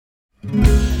It's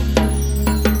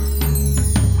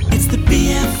the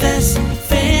BFS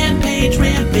Fanpage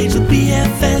Rampage, the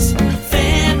BFS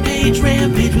Fanpage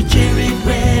Rampage with Jared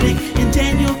Reddick and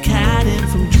Daniel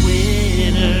Cadden from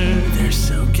Twitter. They're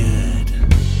so good.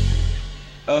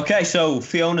 Okay, so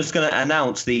Fiona's going to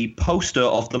announce the poster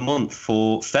of the month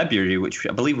for February, which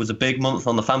I believe was a big month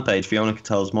on the fan page. Fiona can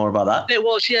tell us more about that. It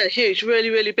was, yeah, huge. Really,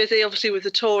 really busy, obviously, with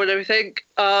the tour and everything.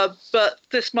 But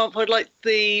this month, I'd like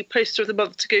the poster of the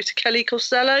month to go to Kelly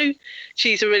Costello.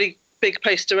 She's a really big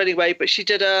poster anyway, but she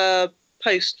did a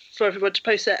post for everyone to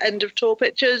post their end of tour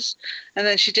pictures. And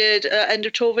then she did an end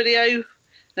of tour video. And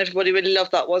everybody really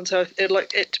loved that one, so I'd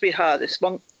like it to be her this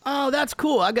month. Oh, that's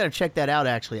cool. I got to check that out,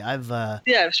 actually. Yeah,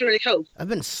 it's really cool. I've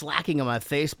been slacking on my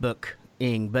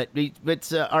Facebook-ing, but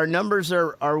our numbers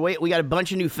are we got a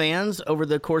bunch of new fans over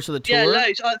the course of the tour. Yeah,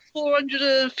 loads.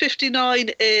 459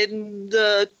 in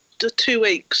the 2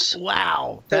 weeks.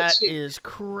 Wow, that is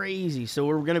crazy. So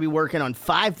we're going to be working on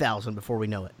 5,000 before we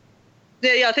know it.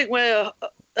 Yeah, I think we've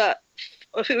got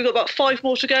about 5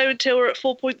 more to go until we're at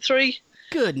 4.3.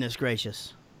 Goodness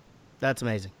gracious. That's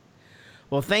amazing.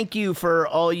 Well, thank you for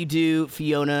all you do,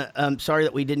 Fiona. I'm sorry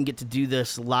that we didn't get to do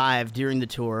this live during the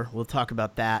tour. We'll talk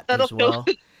about that as well.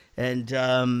 And,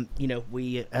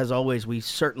 we, as always, we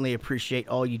certainly appreciate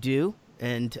all you do.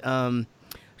 And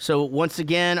so once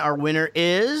again, our winner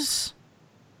is...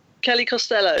 Kelly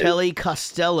Costello. Kelly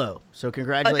Costello. So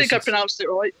congratulations. I think I pronounced it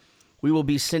right. We will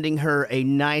be sending her a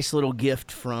nice little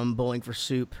gift from Bowling for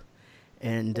Soup.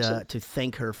 And awesome. To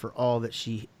thank her for all that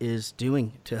she is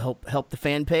doing to help the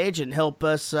fan page and help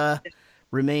us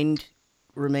remain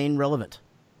relevant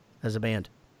as a band.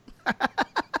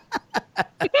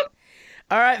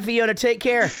 All right, Fiona, take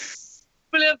care.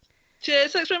 Brilliant.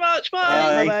 Cheers. Thanks very much.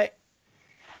 Bye. Bye.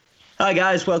 Hi,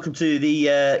 guys. Welcome to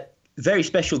the very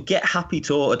special Get Happy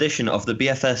Tour edition of the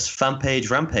BFS Fanpage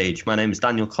Rampage. My name is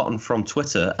Daniel Cotton from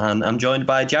Twitter, and I'm joined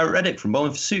by Jared Reddick from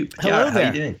Bowling for Soup. Hello Jared, there.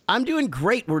 How are you doing? I'm doing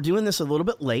great. We're doing this a little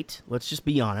bit late. Let's just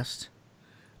be honest.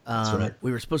 That's right.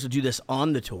 We were supposed to do this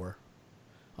on the tour,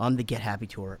 on the Get Happy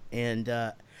Tour. And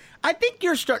I think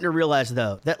you're starting to realize,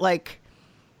 though, that,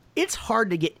 it's hard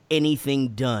to get anything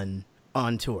done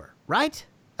on tour, right?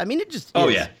 I mean, it just is. Oh,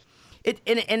 yeah.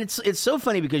 It's so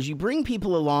funny because you bring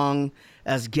people along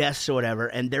as guests or whatever,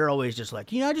 and they're always just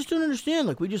like, I just don't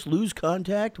understand. We just lose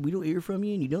contact. We don't hear from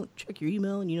you, and you don't check your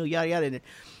email, and, yada, yada. And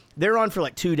they're on for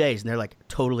 2 days, and they're like,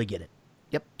 totally get it.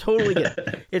 Yep, totally get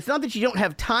it. It's not that you don't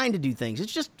have time to do things.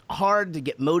 It's just hard to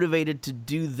get motivated to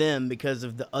do them because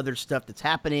of the other stuff that's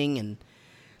happening, and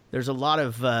there's a lot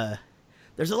of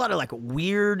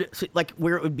weird,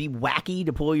 where it would be wacky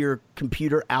to pull your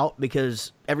computer out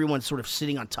because everyone's sort of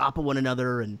sitting on top of one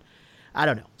another, and I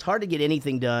don't know. It's hard to get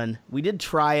anything done. We did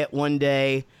try it one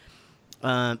day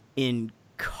in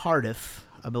Cardiff,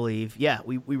 I believe. Yeah,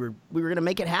 we were going to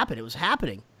make it happen. It was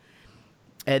happening.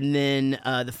 And then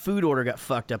the food order got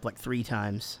fucked up 3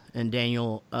 times, and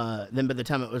Daniel, then by the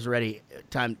time it was ready,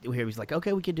 he was like,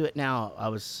 okay, we can do it now. I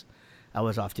was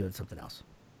off doing something else.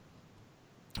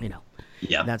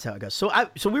 Yeah, that's how it goes. So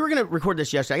we were going to record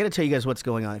this yesterday. I got to tell you guys what's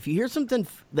going on. If you hear something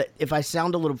if I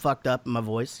sound a little fucked up in my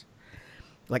voice,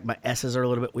 like my S's are a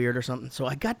little bit weird or something. So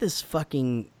I got this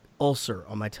fucking ulcer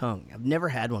on my tongue. I've never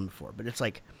had one before, but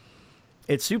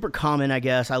it's super common, I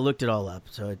guess. I looked it all up.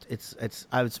 So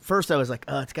I was like,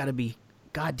 oh, it's got to be,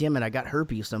 God damn it, I got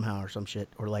herpes somehow or some shit.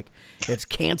 Or it's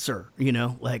cancer,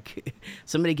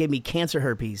 somebody gave me cancer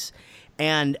herpes.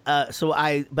 And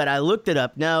but I looked it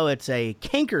up. No, it's a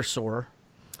canker sore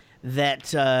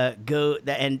and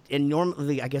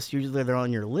normally, I guess usually they're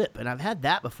on your lip. And I've had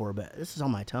that before, but this is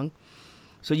on my tongue.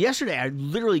 So yesterday I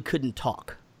literally couldn't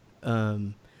talk.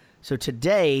 So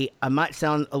today I might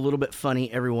sound a little bit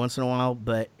funny every once in a while,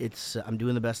 but I'm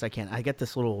doing the best I can. I got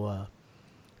this little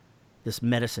this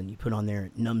medicine you put on there,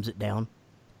 it numbs it down.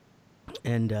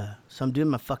 And so I'm doing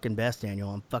my fucking best,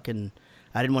 Daniel.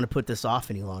 I didn't want to put this off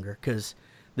any longer because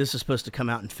this is supposed to come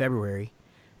out in February,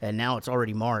 and now it's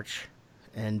already March,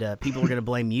 and people are going to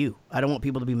blame you. I don't want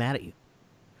people to be mad at you.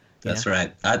 That's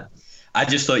right. I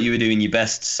just thought you were doing your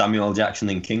best Samuel Jackson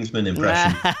and Kingsman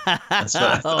impression. That's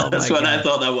what I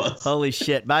thought that was. Holy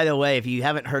shit. By the way, if you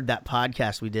haven't heard that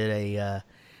podcast, we did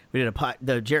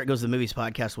the Jarrett Goes to the Movies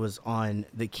podcast was on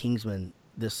the Kingsman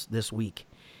this week.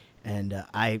 And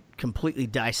I completely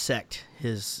dissect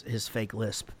his fake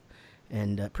lisp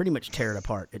and pretty much tear it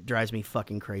apart. It drives me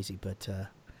fucking crazy, but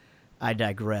I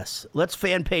digress. Let's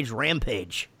fan page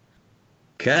Rampage.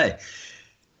 Okay.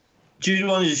 Do you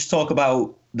want to just talk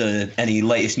about any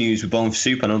latest news with Bowling for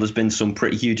Soup? I know there's been some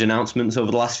pretty huge announcements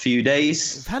over the last few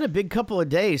days. We've had a big couple of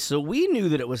days, so we knew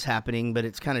that it was happening, but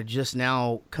it's kind of just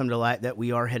now come to light that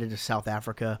we are headed to South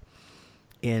Africa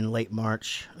in late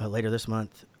March, later this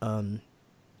month.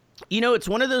 It's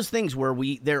one of those things where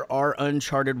there are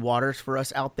uncharted waters for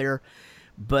us out there,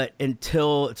 but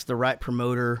until it's the right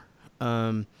promoter,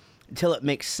 until it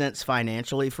makes sense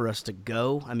financially for us to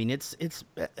go. I mean, it's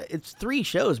 3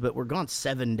 shows, but we're gone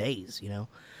 7 days,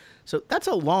 So that's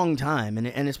a long time,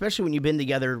 and especially when you've been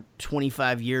together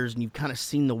 25 years and you've kind of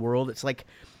seen the world, it's like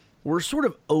we're sort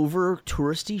of over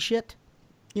touristy shit,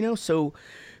 So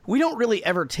we don't really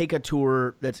ever take a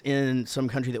tour that's in some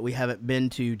country that we haven't been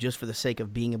to just for the sake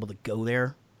of being able to go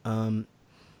there. And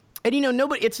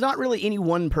nobody. It's not really any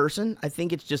one person. I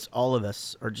think it's just all of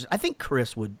us. I think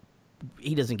Chris would.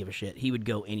 He doesn't give a shit. He would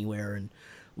go anywhere and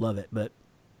love it. But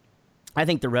I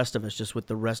think the rest of us, just with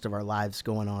the rest of our lives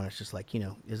going on, it's just like,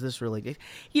 is this really?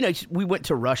 We went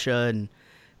to Russia and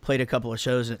played a couple of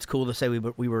shows, and it's cool to say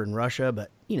we were in Russia, but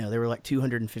there were like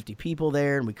 250 people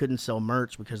there, and we couldn't sell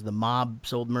merch because the mob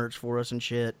sold merch for us and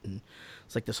shit, and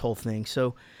it's like this whole thing.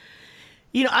 So,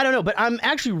 I don't know, but I'm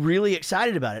actually really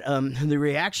excited about it. The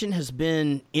reaction has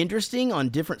been interesting on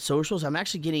different socials. I'm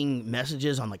actually getting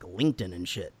messages on like LinkedIn and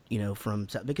shit,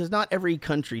 because not every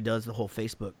country does the whole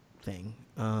Facebook thing.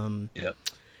 Yep.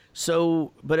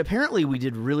 So, but apparently we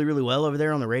did really, really well over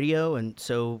there on the radio, and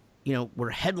so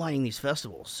we're headlining these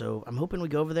festivals. So I'm hoping we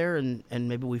go over there and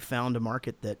maybe we found a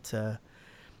market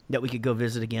that we could go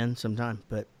visit again sometime.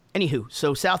 But anywho,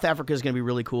 so South Africa is going to be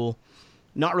really cool.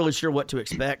 Not really sure what to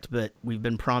expect, but we've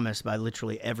been promised by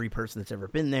literally every person that's ever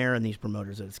been there and these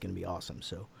promoters that it's going to be awesome.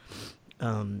 So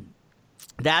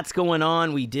that's going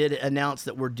on. We did announce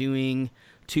that we're doing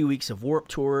 2 weeks of Warped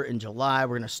Tour in July.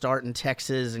 We're going to start in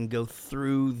Texas and go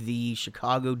through the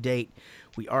Chicago date.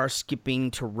 We are skipping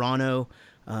Toronto.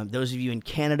 Those of you in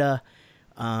Canada,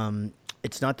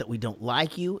 it's not that we don't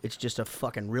like you. It's just a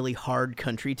fucking really hard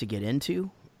country to get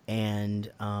into. And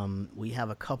we have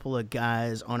a couple of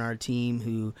guys on our team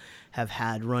who have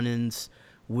had run-ins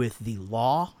with the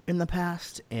law in the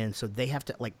past. And so they have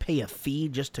to pay a fee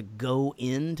just to go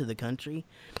into the country,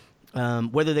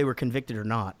 whether they were convicted or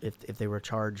not, if they were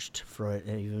charged for it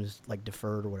and it was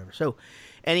deferred or whatever. So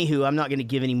anywho, I'm not going to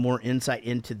give any more insight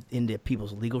into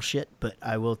people's legal shit, but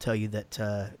I will tell you that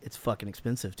it's fucking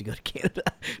expensive to go to Canada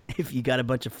if you got a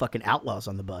bunch of fucking outlaws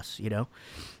on the bus,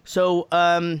 So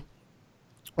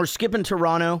we're skipping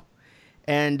Toronto,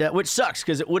 and which sucks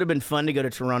because it would have been fun to go to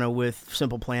Toronto with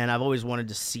Simple Plan. I've always wanted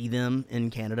to see them in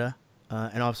Canada,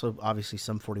 and also obviously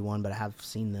Sum 41, but I have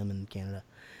seen them in Canada.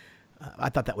 I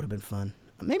thought that would have been fun.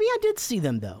 Maybe I did see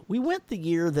them, though. We went the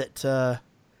year that,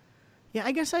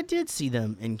 I guess I did see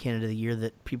them in Canada the year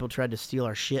that people tried to steal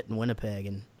our shit in Winnipeg.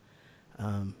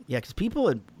 And, because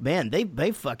people, man,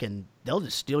 they'll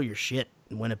just steal your shit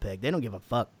in Winnipeg. They don't give a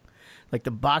fuck. The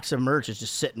box of merch is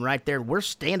just sitting right there. We're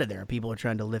standing there, and people are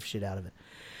trying to lift shit out of it.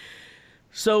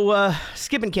 So,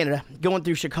 skipping Canada, going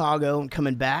through Chicago and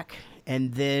coming back.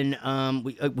 And then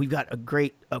we've got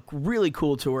a really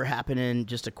cool tour happening,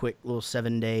 just a quick little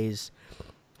 7 days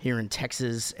here in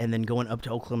Texas, and then going up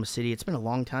to Oklahoma City. It's been a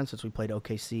long time since we played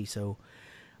OKC, so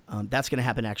that's going to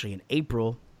happen actually in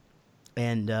April.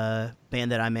 And a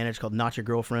band that I manage called Not Your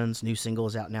Girlfriend's new single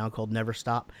is out now called Never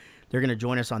Stop. They're going to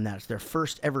join us on that. It's their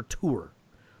first ever tour.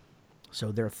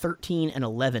 So they're 13,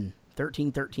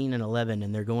 13, and 11,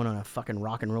 and they're going on a fucking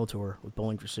rock and roll tour with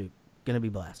Bowling for Soup. Going to be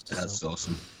blessed. That's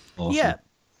awesome. Yeah.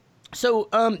 So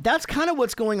that's kind of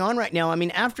what's going on right now. I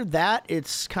mean, after that,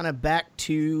 it's kind of back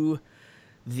to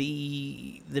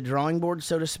the drawing board,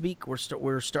 so to speak.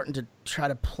 We're starting to try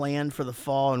to plan for the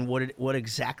fall and what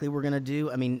exactly we're going to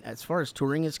do. I mean, as far as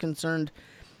touring is concerned,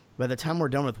 by the time we're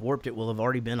done with Warped, it will have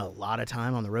already been a lot of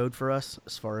time on the road for us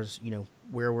as far as,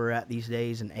 where we're at these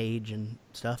days and age and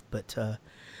stuff. But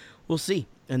we'll see.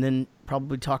 And then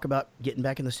probably talk about getting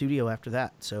back in the studio after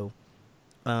that. So,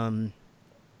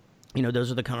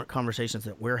 those are the conversations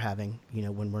that we're having,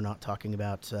 when we're not talking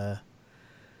about,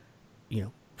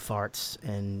 farts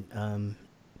and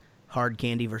hard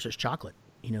candy versus chocolate.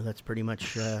 That's pretty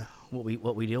much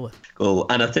what we deal with. Cool.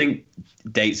 And I think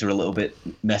dates are a little bit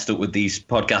messed up with these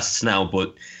podcasts now,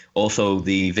 but also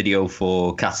the video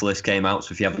for Catalyst came out.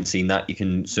 So if you haven't seen that, you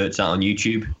can search that on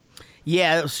YouTube.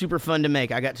 Yeah, it was super fun to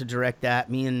make. I got to direct that.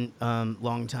 Me and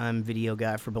longtime video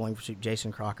guy for Bowling for Soup,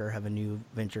 Jason Crocker, have a new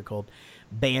venture called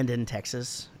Band in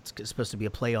Texas. It's supposed to be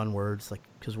a play on words,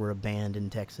 because we're a band in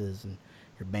Texas and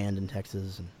you're banned in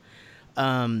Texas.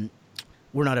 And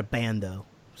we're not a band, though.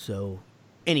 So,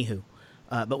 anywho.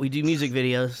 But we do music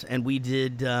videos, and we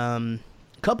did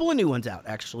Couple of new ones out,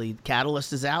 actually.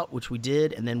 Catalyst is out, which we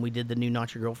did, and then we did the new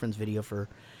Not Your Girlfriend's video for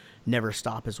Never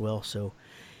Stop as well. So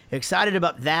excited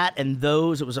about that and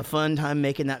those. It was a fun time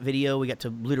making that video. We got to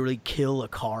literally kill a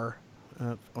car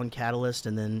on Catalyst,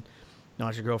 and then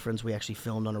Not Your Girlfriend's we actually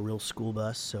filmed on a real school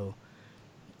bus. So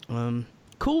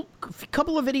cool.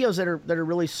 Couple of videos that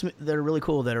are really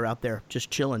cool that are out there just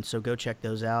chilling. So go check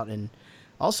those out. And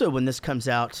also, when this comes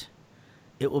out,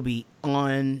 it will be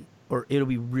it'll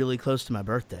be really close to my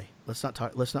birthday. Let's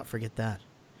not forget that.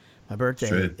 My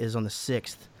birthday is on the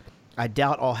 6th. I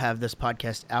doubt I'll have this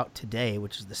podcast out today,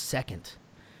 which is the 2nd.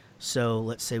 So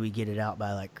let's say we get it out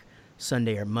by like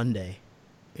Sunday or Monday.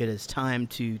 It is time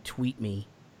to tweet me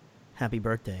happy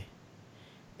birthday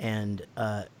and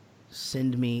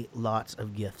send me lots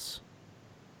of gifts.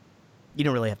 You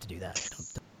don't really have to do that.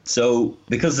 So,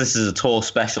 because this is a tour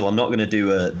special, I'm not going to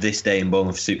do a This Day in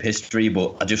Bowling for Soup history,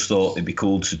 but I just thought it'd be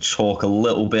cool to talk a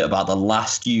little bit about the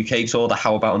last UK tour, the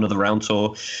How About Another Round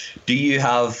tour. Do you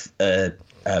have a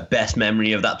best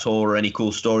memory of that tour or any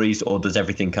cool stories, or does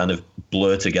everything kind of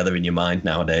blur together in your mind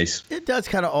nowadays? It does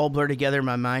kind of all blur together in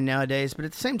my mind nowadays, but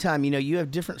at the same time, you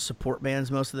have different support bands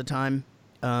most of the time.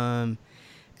 And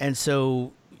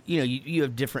so, you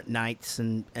have different nights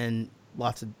and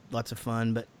lots of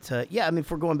fun. But yeah, I mean,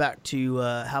 if we're going back to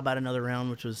How About Another Round,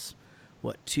 which was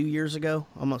what, 2 years ago,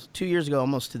 almost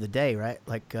to the day, right?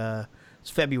 Like it's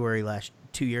February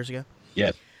 2 years ago.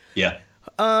 Yeah.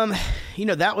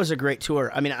 That was a great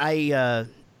tour. I mean, I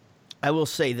will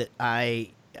say that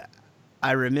I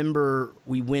remember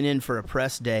we went in for a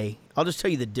press day. I'll just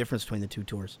tell you the difference between the two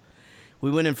tours.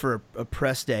 We went in for a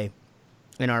press day,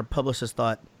 and our publicist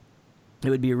thought it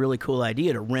would be a really cool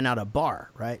idea to rent out a bar,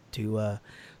 right? So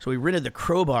we rented the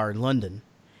Crowbar in London,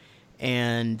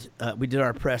 and we did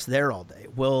our press there all day.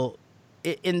 Well,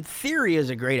 in theory, is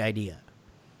a great idea,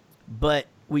 but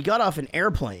we got off an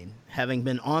airplane, having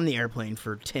been on the airplane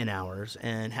for 10 hours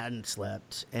and hadn't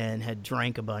slept and had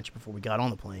drank a bunch before we got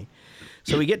on the plane.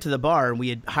 So we get to the bar, and we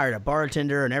had hired a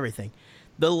bartender and everything.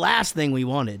 The last thing we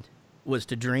wanted was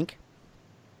to drink,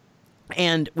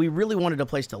 and we really wanted a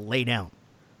place to lay down.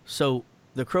 So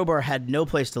the Crowbar had no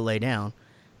place to lay down,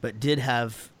 but did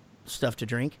have stuff to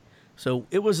drink. So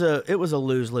it was a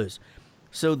lose-lose.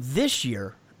 So this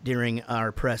year, during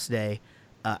our press day,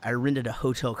 I rented a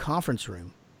hotel conference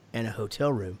room and a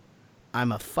hotel room.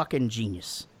 I'm a fucking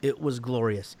genius. It was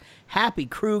glorious. Happy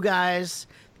crew guys,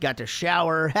 got to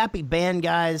shower. Happy band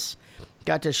guys,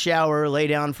 got to shower, lay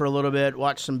down for a little bit,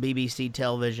 watch some BBC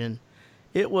television.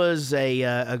 It was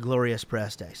a glorious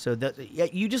press day. So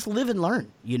you just live and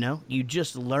learn, You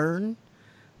just learn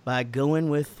by going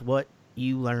with what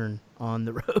you learn on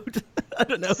the road. I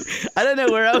don't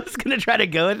know where I was going to try to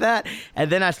go with that. And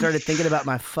then I started thinking about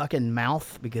my fucking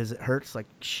mouth because it hurts like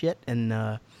shit. And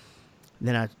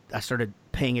then I started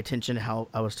paying attention to how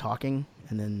I was talking.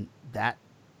 And then that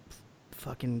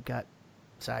fucking got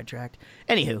sidetracked.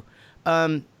 Anywho,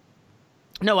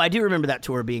 no, I do remember that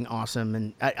tour being awesome.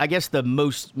 And I guess the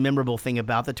most memorable thing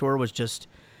about the tour was just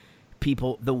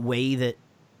the way that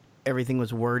everything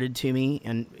was worded to me.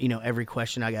 And, every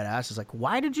question I got asked is like,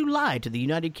 why did you lie to the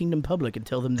United Kingdom public and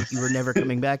tell them that you were never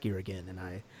coming back here again? And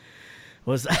I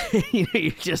was,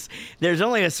 there's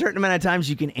only a certain amount of times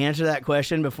you can answer that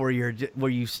question before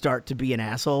where you start to be an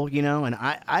asshole, and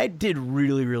I did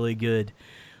really, really good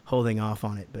holding off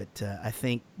on it. But I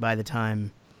think by the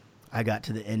time I got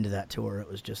to the end of that tour, it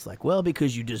was just like, well,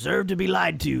 because you deserve to be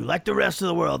lied to like the rest of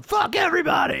the world. Fuck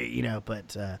everybody,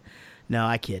 but no,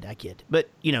 I kid. But,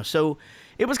 so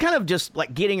it was kind of just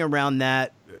like getting around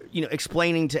that,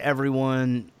 explaining to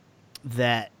everyone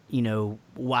that,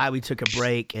 why we took a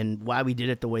break and why we did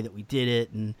it the way that we did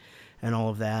it and all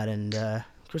of that. And of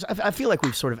course, I feel like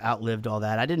we've sort of outlived all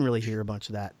that. I didn't really hear a bunch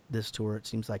of that this tour. It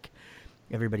seems like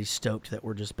everybody's stoked that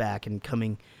we're just back and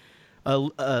coming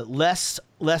less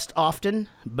often,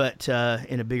 but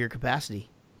in a bigger capacity.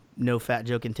 No fat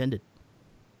joke intended.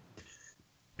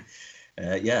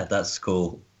 Yeah, that's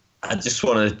cool. I just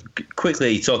want to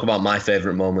quickly talk about my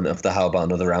favourite moment of the How About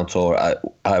Another Round tour.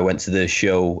 I went to the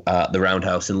show at the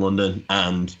Roundhouse in London,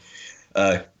 and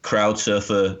a crowd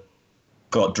surfer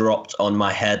got dropped on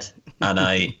my head, and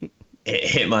it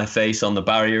hit my face on the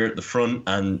barrier at the front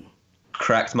and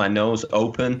cracked my nose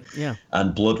open. Yeah.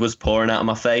 And blood was pouring out of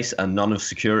my face, and none of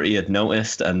security had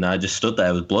noticed, and I just stood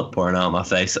there with blood pouring out of my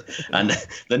face. And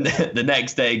the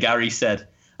next day, Gary said,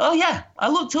 "Oh yeah, I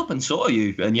looked up and saw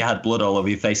you, and you had blood all over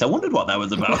your face. I wondered what that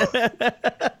was about."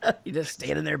 You're just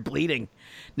standing there bleeding.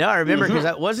 No, I remember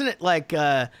because wasn't it like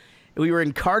we were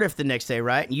in Cardiff the next day,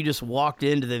 right? And you just walked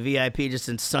into the VIP just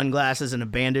in sunglasses and a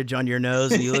bandage on your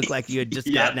nose, and you looked like you had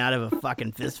just gotten out of a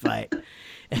fucking fist fight.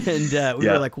 And we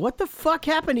were like, what the fuck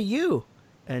happened to you?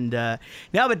 And no,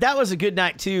 but that was a good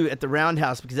night too at the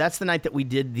Roundhouse, because that's the night that we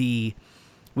had the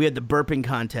burping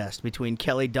contest between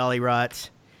Kelly Dollyrot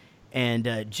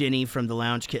and Jenny from the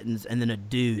Lounge Kittens, and then a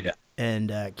dude. Yeah.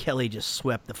 And Kelly just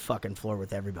swept the fucking floor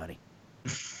with everybody.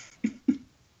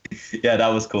 Yeah, that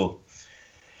was cool.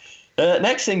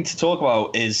 Next thing to talk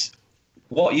about is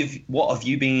what have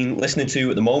you been listening to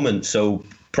at the moment? So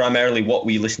primarily what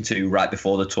we listen to right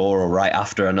before the tour or right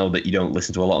after. I know that you don't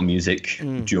listen to a lot of music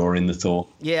during the tour.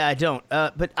 Yeah, I don't.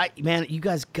 But you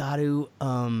guys got to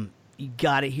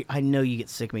hear. I know you get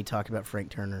sick of me talking about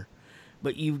Frank Turner,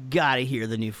 but you've got to hear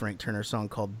the new Frank Turner song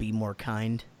called "Be More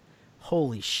Kind."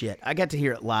 Holy shit! I got to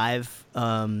hear it live.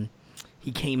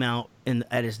 He came out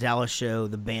at his Dallas show.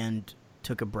 The band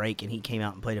took a break, and he came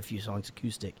out and played a few songs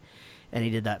acoustic, and he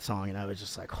did that song, and I was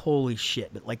just like, holy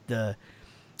shit. But like the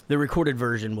recorded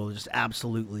version will just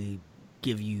absolutely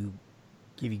give you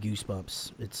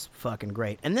goosebumps. It's fucking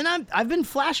great. And then I've been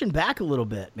flashing back a little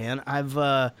bit, man. I've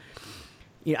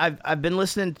been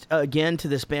listening again to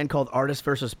this band called Artist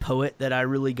versus Poet that I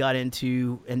really got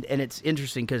into, and it's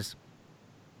interesting because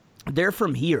they're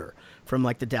from here, from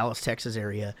like the Dallas, Texas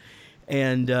area.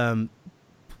 And,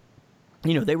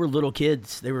 they were little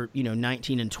kids. They were,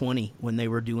 19 and 20 when they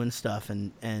were doing stuff.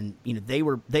 And they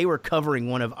were covering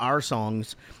one of our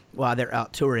songs while they're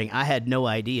out touring. I had no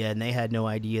idea, and they had no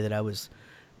idea that I was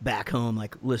back home,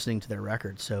 like, listening to their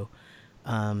records. So,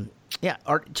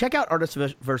 check out Artist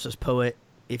versus Poet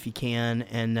if you can,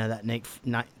 and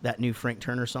that new Frank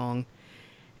Turner song.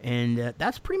 And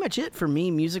that's pretty much it for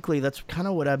me musically. That's kind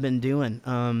of what I've been doing.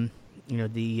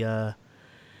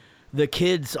 The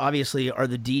kids obviously are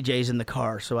the DJs in the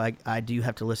car, so I do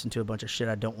have to listen to a bunch of shit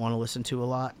I don't want to listen to a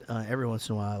lot. Every once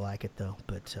in a while I like it though,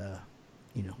 but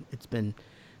it's been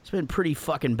pretty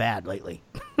fucking bad lately.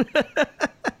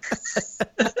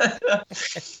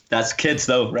 That's kids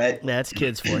though, right? That's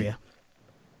kids for you.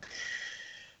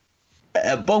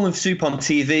 Bowling with Soup on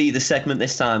TV, the segment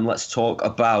this time, let's talk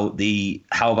about the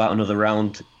How About Another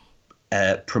Round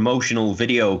promotional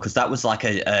video, because that was like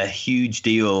a huge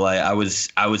deal. I was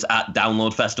at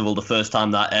Download Festival the first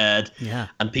time that aired,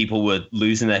 and people were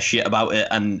losing their shit about it.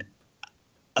 And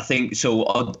I think so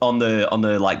on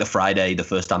the like the Friday, the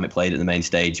first time it played at the main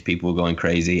stage, people were going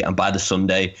crazy, and by the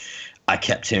Sunday, I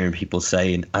kept hearing people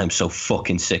saying, "I'm so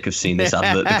fucking sick of seeing this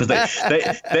advert," because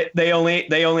they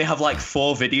only have like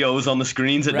 4 videos on the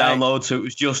screens at Download, so it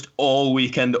was just all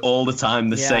weekend, all the time,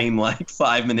 the same like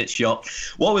 5-minute shot.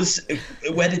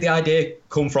 Where did the idea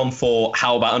come from for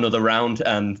How About Another Round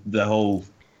and the whole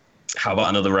How About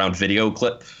Another Round video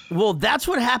clip? Well, that's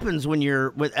what happens when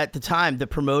you're at the time.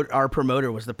 Our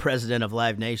promoter was the president of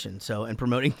Live Nation, and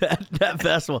promoting that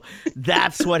festival.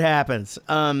 That's what happens.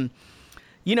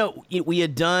 We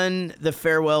had done the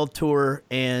farewell tour,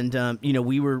 and,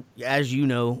 we were, as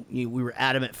we were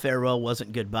adamant farewell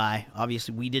wasn't goodbye.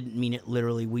 Obviously, we didn't mean it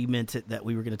literally. We meant it that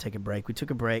we were going to take a break. We took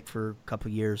a break for a couple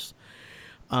of years,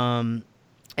 and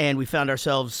we found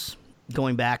ourselves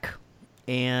going back,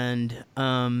 and,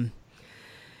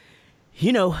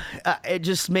 it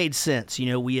just made sense.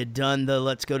 We had done the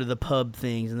let's go to the pub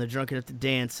things and the drunk enough to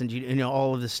dance and,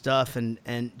 all of this stuff, and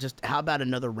just How About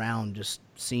Another Round just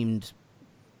seemed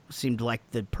like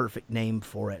the perfect name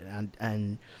for it.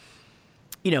 And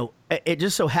it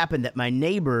just so happened that my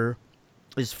neighbor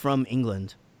is from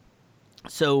England.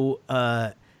 So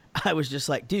I was just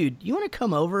like, dude, you want to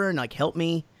come over and like help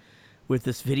me with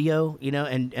this video,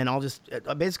 and I'll just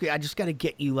basically, I just got to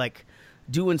get you like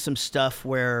doing some stuff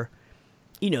where,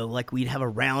 like we'd have a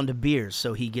round of beers.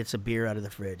 So he gets a beer out of the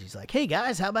fridge. He's like, hey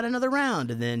guys, how about another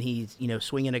round? And then he's,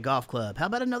 swinging a golf club. How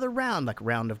about another round? Like a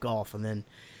round of golf. And then,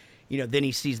 then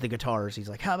he sees the guitars. He's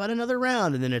like, how about another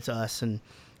round? And then it's us and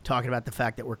talking about the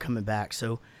fact that we're coming back.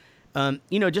 So,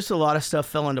 just a lot of stuff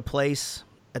fell into place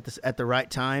at the right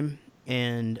time.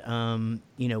 And,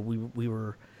 we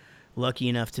were lucky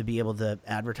enough to be able to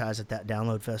advertise at that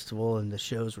Download Festival, and the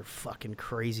shows were fucking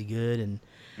crazy good. And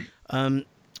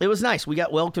it was nice. We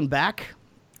got welcomed back,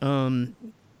 with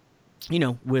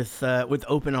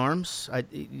open arms.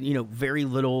 Very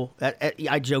little.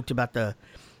 I joked about the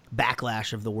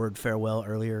backlash of the word farewell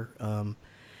earlier,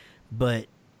 but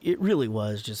it really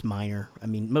was just minor. I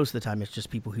mean, most of the time it's just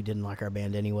people who didn't like our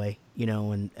band anyway,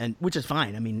 and which is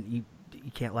fine. I mean,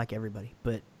 you can't like everybody,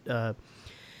 but it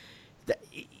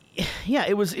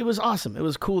was awesome. It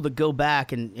was cool to go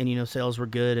back, and sales were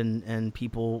good, and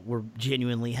people were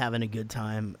genuinely having a good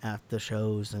time at the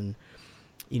shows, and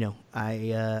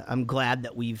I'm glad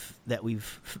that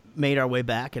we've made our way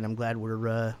back, and I'm glad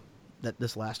that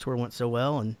this last tour went so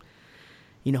well, and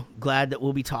glad that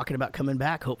we'll be talking about coming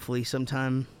back hopefully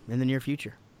sometime in the near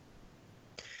future.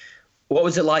 What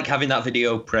was it like having that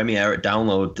video premiere at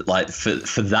Download, like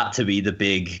for that to be the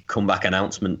big comeback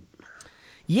announcement?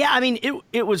 Yeah, I mean,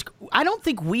 it was. I don't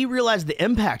think we realized the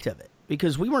impact of it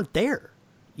because we weren't there,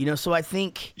 So I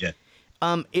think,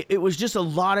 it was just a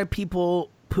lot of people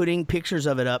putting pictures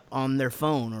of it up on their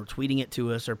phone or tweeting it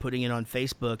to us or putting it on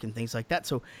Facebook and things like that.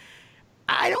 So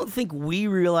I don't think we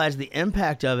realized the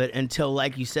impact of it until,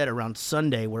 like you said, around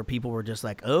Sunday, where people were just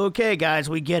like, "Okay, guys,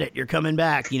 we get it. You're coming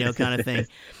back," kind of thing.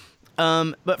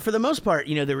 But for the most part,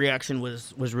 the reaction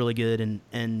was really good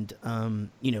and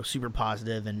super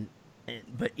positive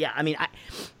but yeah, I mean,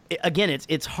 again,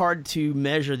 it's hard to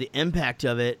measure the impact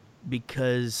of it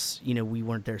because we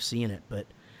weren't there seeing it, but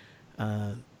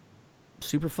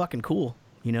super fucking cool.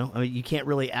 I mean, you can't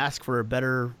really ask for a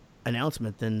better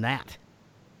announcement than that.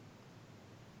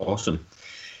 Awesome.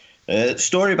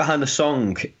 Story behind the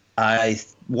song. I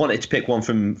wanted to pick one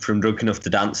from Drunk Enough to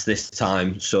Dance this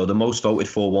time. So the most voted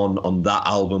for one on that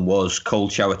album was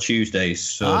Cold Shower Tuesdays.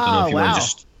 So I don't know if you want to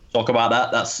just talk about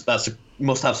that. That's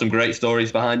must have some great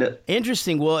stories behind it.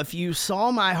 Interesting. Well, if you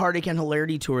saw my Heartache and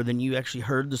Hilarity tour, then you actually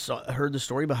heard the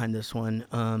story behind this one.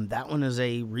 That one is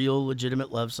a real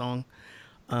legitimate love song.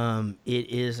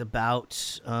 It is about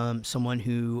someone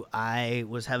who I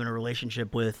was having a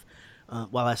relationship with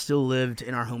while I still lived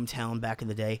in our hometown back in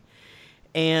the day.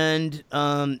 And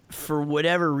for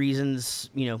whatever reasons,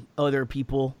 other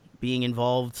people being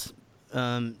involved,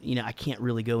 I can't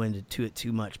really go into it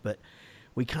too much, but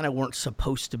we kind of weren't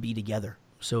supposed to be together.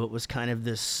 So it was kind of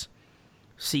this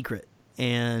secret.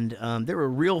 And there were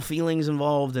real feelings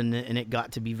involved, and it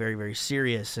got to be very, very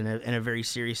serious and a very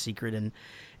serious secret.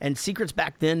 And secrets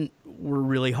back then were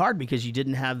really hard because you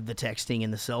didn't have the texting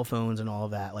and the cell phones and all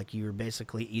of that. Like, you were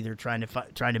basically either trying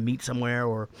to meet somewhere,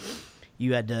 or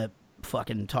you had to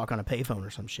fucking talk on a payphone or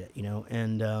some shit,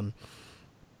 And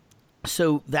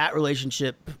so that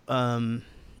relationship, found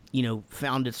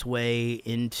its way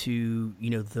into,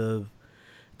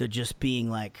 the just being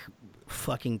like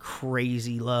fucking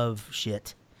crazy love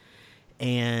shit.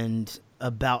 And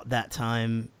about that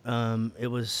time, it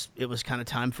was kind of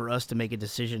time for us to make a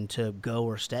decision to go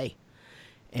or stay.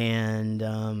 And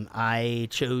I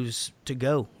chose to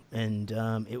go. And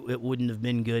it wouldn't have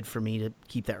been good for me to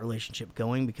keep that relationship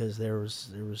going because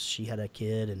she had a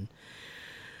kid and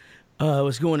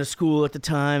was going to school at the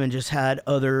time and just had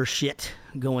other shit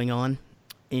going on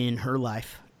in her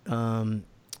life.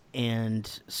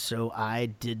 And so I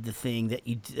did the thing that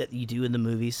you do in the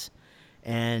movies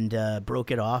and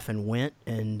broke it off and went.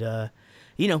 And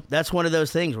that's one of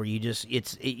those things where you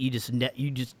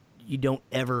don't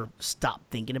ever stop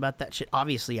thinking about that shit.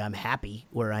 Obviously, I'm happy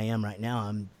where I am right now.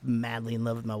 I'm madly in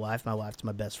love with my wife. My wife's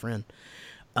my best friend.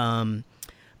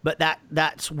 But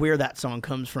that's where that song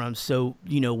comes from. So,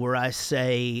 where I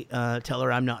say, tell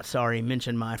her I'm not sorry,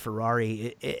 mention my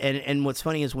Ferrari. And what's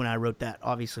funny is when I wrote that,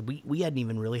 obviously, we hadn't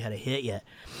even really had a hit yet.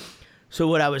 So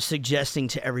what I was suggesting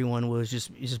to everyone was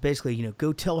just basically,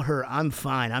 go tell her I'm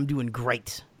fine. I'm doing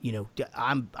great.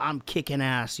 I'm kicking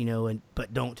ass,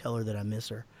 but don't tell her that I miss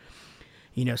her.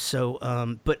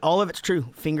 But all of it's true.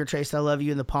 Finger traced I love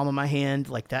you in the palm of my hand.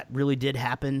 Like, that really did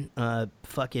happen.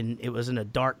 It was in a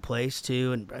dark place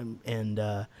too,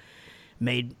 and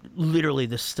made literally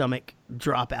the stomach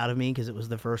drop out of me because it was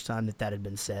the first time that had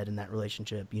been said in that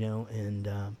relationship,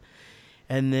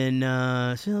 and then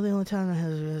so the only time I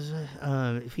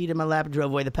had feet in my lap and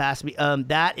drove away the past me.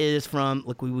 That is from,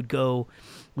 like, we would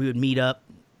meet up.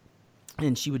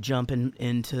 And she would jump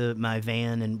into my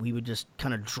van, and we would just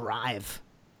kind of drive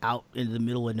out into the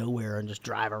middle of nowhere and just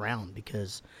drive around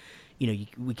because,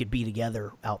 we could be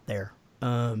together out there.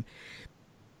 And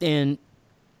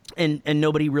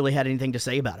nobody really had anything to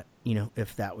say about it,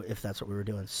 if that's what we were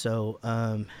doing. So,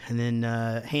 and then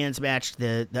hands matched.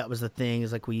 That was the thing.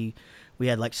 Is like we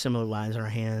had like similar lines on our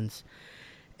hands.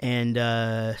 And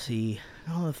called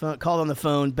on the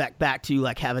phone, back to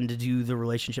like having to do the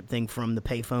relationship thing from the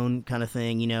payphone kind of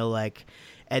thing,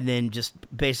 and then just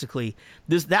basically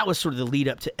that was sort of the lead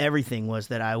up to everything, was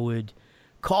that I would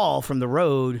call from the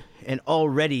road, and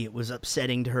already it was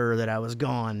upsetting to her that I was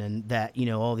gone, and that,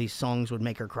 all these songs would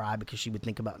make her cry because she would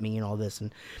think about me and all this.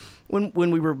 And when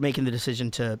we were making the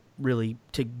decision to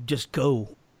just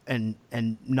go and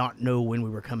not know when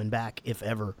we were coming back, if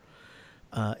ever,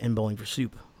 in Bowling for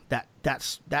Soup, that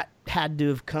had to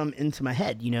have come into my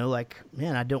head, like,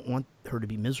 man, I don't want her to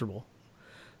be miserable,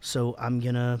 so I'm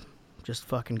gonna just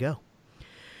fucking go.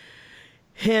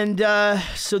 And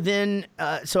so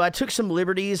I took some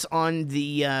liberties on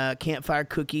the Campfire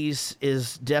cookies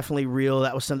is definitely real.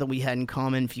 That was something we had in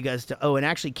common. If you guys, and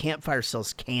actually Campfire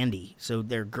sells candy. So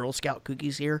they're Girl Scout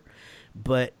cookies here.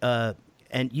 But,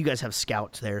 and you guys have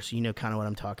Scouts there, so you know kind of what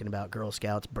I'm talking about. Girl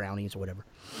Scouts, brownies, or whatever.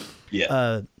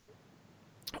 Yeah.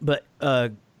 But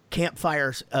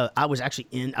Campfires, I was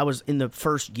in the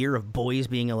first year of boys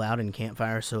being allowed in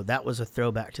Campfire, so that was a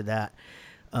throwback to that.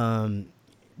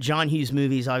 John Hughes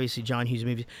movies, obviously John Hughes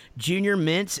movies. Junior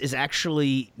Mints is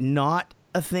actually not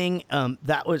a thing.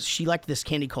 She liked this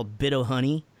candy called Bit-O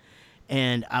Honey,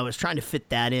 and I was trying to fit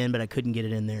that in, but I couldn't get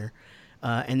it in there.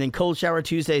 And then Cold Shower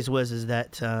Tuesdays is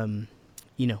that,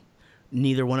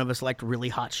 neither one of us liked really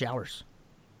hot showers.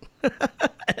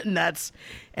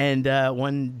 and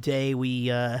one day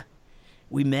we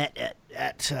met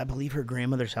at I believe her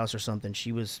grandmother's house or something.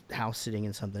 She was house sitting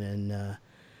in something, and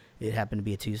it happened to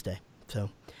be a Tuesday. So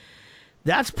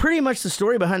that's pretty much the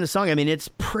story behind the song. I mean, it's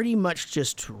pretty much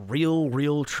just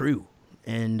real true,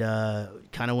 and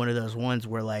kind of one of those ones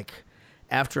where, like,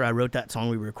 after I wrote that song,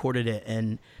 we recorded it,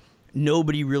 and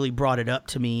nobody really brought it up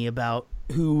to me about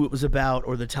who it was about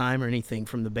or the time or anything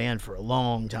from the band for a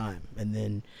long time. And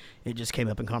then it just came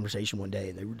up in conversation one day,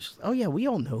 and they were just, oh yeah, we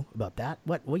all know about that.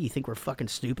 What do you think, we're fucking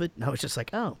stupid? And I was just like,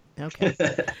 oh, okay.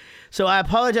 So I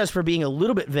apologize for being a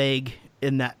little bit vague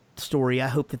in that story. I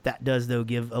hope that does, though,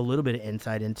 give a little bit of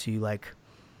insight into, like,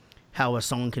 how a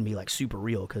song can be, like, super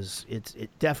real, because it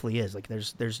definitely is. Like,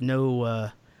 there's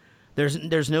no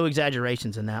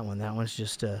exaggerations in that one. That one's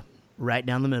just right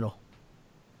down the middle.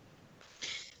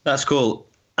 That's cool.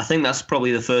 I think that's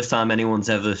probably the first time anyone's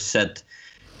ever said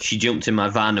she jumped in my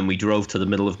van and we drove to the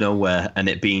middle of nowhere, and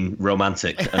it being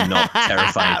romantic and not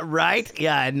terrifying. Right?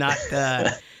 Yeah, and not.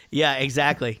 Yeah,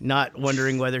 exactly. Not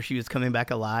wondering whether she was coming back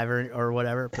alive or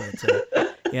whatever.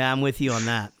 But yeah, I'm with you on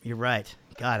that. You're right.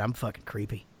 God, I'm fucking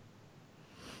creepy.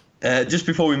 Just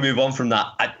before we move on from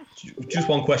that, just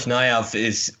one question I have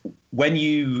is, when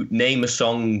you name a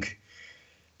song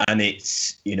and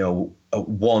it's,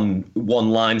 one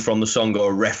line from the song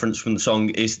or a reference from the song,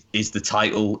 is the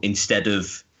title instead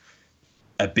of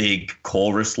a big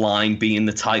chorus line being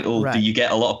the title? Right. Do you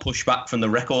get a lot of pushback from the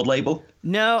record label?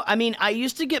 No, I mean, I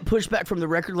used to get pushback from the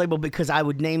record label because I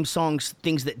would name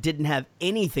things that didn't have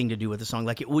anything to do with the song.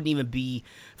 Like, it wouldn't even be,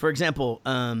 for example,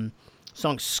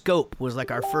 song Scope was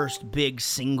like our first big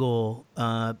single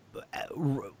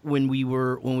when we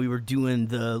were doing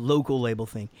the local label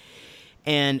thing.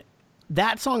 And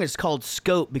that song is called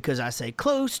Scope because I say,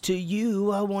 close to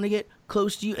you, I want to get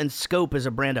close to you. And Scope is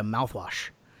a brand of mouthwash.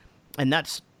 And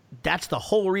that's the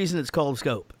whole reason it's called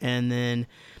Scope. And then,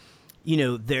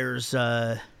 there's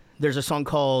a song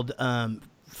called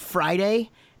Friday,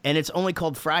 and it's only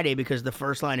called Friday because the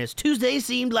first line is, Tuesday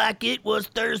seemed like it was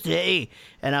Thursday.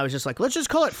 And I was just like, let's just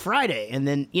call it Friday. And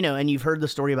then, and you've heard the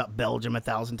story about Belgium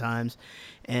 1,000 times.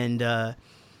 And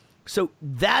so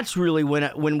that's really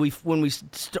when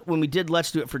we did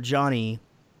Let's Do It for Johnny,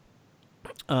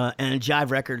 and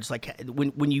Jive Records, like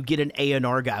when you get an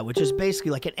A&R guy, which is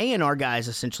basically like an A&R guy is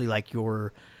essentially like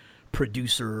your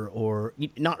producer, or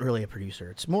not really a producer.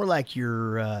 It's more like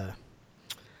your,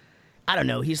 I don't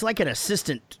know. He's like an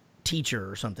assistant teacher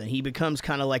or something. He becomes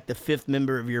kind of like the fifth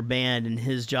member of your band, and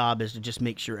his job is to just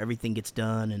make sure everything gets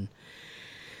done. And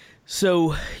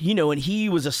so, and he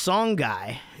was a song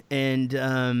guy,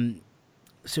 and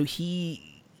so he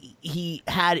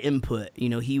had input.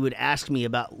 He would ask me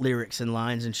about lyrics and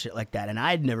lines and shit like that, and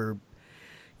I'd never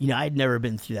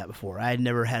been through that before. I had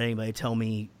never had anybody tell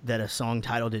me that a song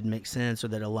title didn't make sense or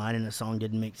that a line in a song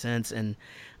didn't make sense, and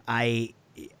I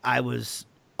was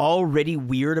already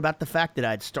weird about the fact that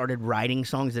I'd started writing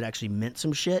songs that actually meant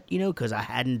some shit, because I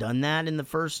hadn't done that in the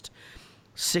first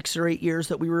 6 or 8 years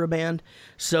that we were a band.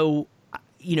 So,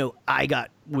 I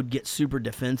would get super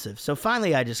defensive. So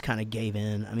finally I just kind of gave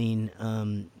in. I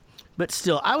mean, but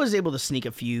still I was able to sneak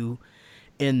a few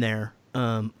in there,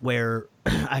 where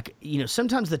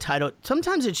sometimes the title,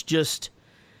 sometimes it's just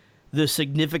the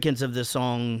significance of the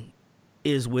song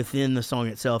is within the song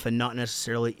itself and not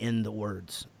necessarily in the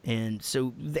words. And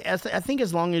so I think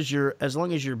as long as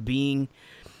you're being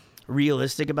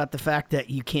realistic about the fact that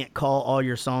you can't call all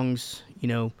your songs,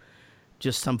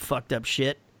 just some fucked up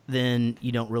shit, then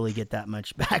you don't really get that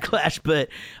much backlash. But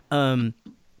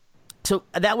so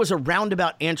that was a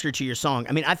roundabout answer to your song.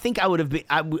 I mean, I think I would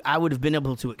have been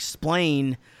able to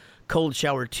explain Cold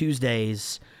Shower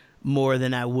Tuesdays more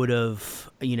than I would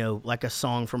have, like a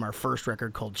song from our first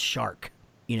record called Shark,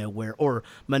 or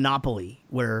Monopoly,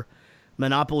 where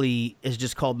Monopoly is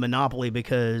just called Monopoly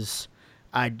because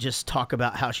I just talk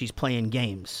about how she's playing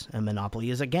games, and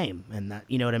Monopoly is a game, and that,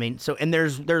 you know what I mean? So, and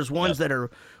there's ones that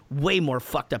are way more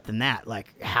fucked up than that.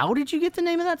 Like, how did you get the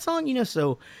name of that song? You know,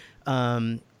 so, I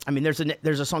mean,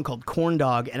 there's a song called Corn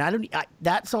Dog, and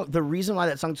that song, the reason why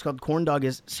that song is called Corn Dog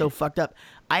is so fucked up,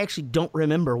 I actually don't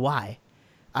remember why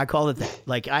I called it that.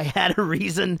 Like, I had a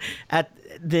reason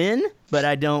then, but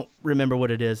I don't remember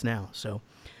what it is now. So,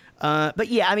 but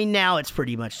yeah, I mean, now it's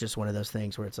pretty much just one of those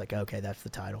things where it's like, okay, that's the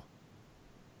title.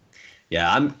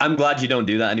 Yeah, I'm glad you don't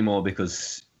do that anymore,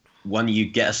 because when you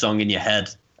get a song in your head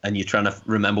and you're trying to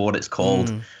remember what it's called,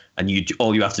 and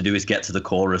all you have to do is get to the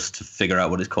chorus to figure out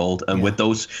what it's called. And with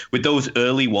those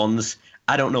early ones,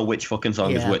 I don't know which fucking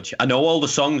song is which. I know all the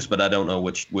songs, but I don't know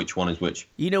which one is which.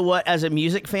 You know what? As a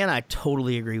music fan, I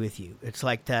totally agree with you. It's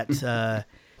like that.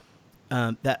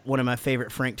 That one of my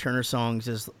favorite Frank Turner songs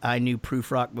is "I Knew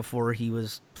Proof Rock Before He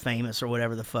Was Famous" or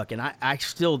whatever the fuck. And I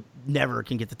still never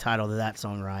can get the title of that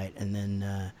song right. And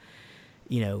then,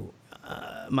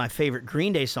 my favorite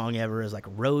Green Day song ever is like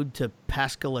 "Road to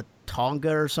Pascagoula"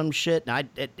 or some shit. And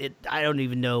I don't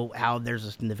even know how there's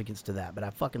a significance to that, but I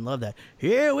fucking love that.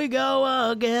 Here we go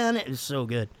again. It is so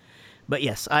good. But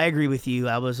yes, I agree with you.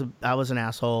 I was an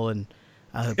asshole, and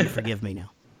I hope you forgive me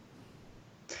now.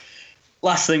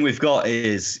 Last thing we've got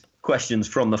is questions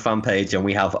from the fan page, and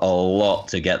we have a lot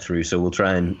to get through, so we'll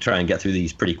try and get through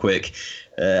these pretty quick.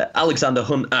 Alexander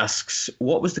Hunt asks,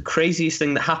 what was the craziest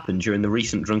thing that happened during the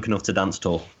recent Drunk Enough to Dance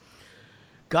tour?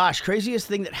 Gosh, craziest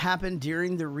thing that happened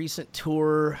during the recent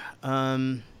tour.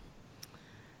 I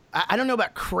don't know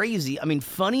about crazy. I mean,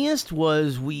 funniest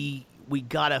was we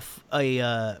got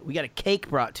a cake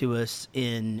brought to us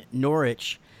in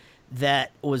Norwich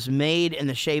that was made in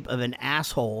the shape of an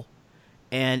asshole,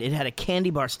 and it had a candy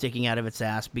bar sticking out of its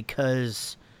ass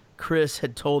because Chris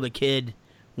had told a kid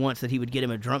once that he would get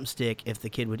him a drumstick if the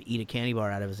kid would eat a candy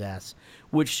bar out of his ass,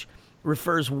 which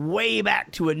refers way back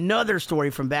to another story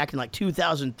from back in like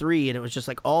 2003, and it was just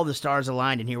like all the stars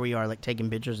aligned, and here we are like taking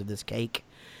pictures of this cake.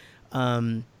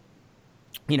 That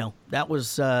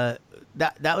was that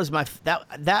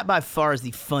by far is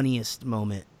the funniest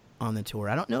moment on the tour.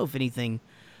 I don't know if anything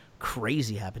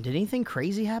crazy happened. Did anything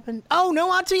crazy happen? Oh no,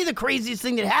 I'll tell you the craziest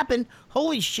thing that happened.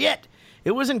 Holy shit.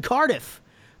 It was in Cardiff.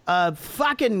 A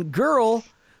fucking girl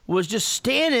was just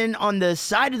standing on the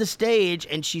side of the stage,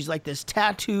 and she's like this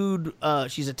tattooed,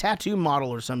 she's a tattoo model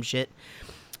or some shit,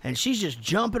 and she's just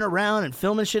jumping around and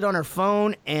filming shit on her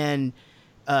phone, and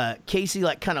Casey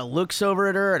like kind of looks over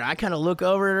at her, and I kind of look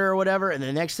over at her or whatever, and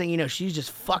the next thing you know, she's just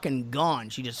fucking gone.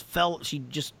 She just fell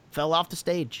off the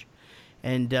stage.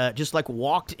 And just like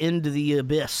walked into the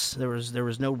abyss. There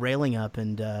was no railing up,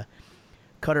 and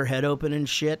cut her head open and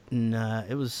shit. And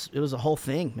it was a whole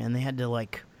thing, man. They had to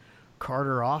like cart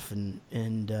her off,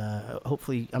 and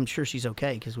hopefully, I'm sure she's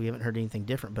okay because we haven't heard anything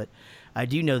different. But I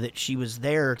do know that she was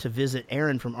there to visit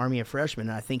Aaron from Army of Freshmen.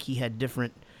 And I think he had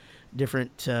he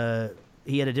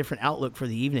had a different outlook for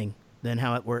the evening than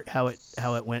how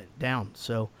it went down.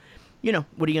 So,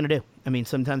 what are you gonna do? I mean,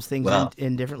 sometimes things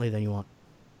end differently than you want.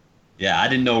 Yeah, I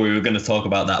didn't know we were going to talk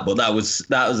about that, but that was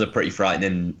a pretty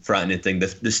frightening thing.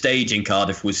 The stage in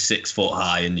Cardiff was 6 foot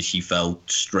high, and she fell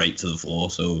straight to the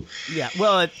floor. So yeah,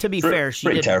 well, to be fair, she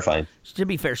did terrifying. To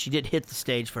be fair, she did hit the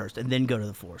stage first and then go to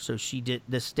the floor. So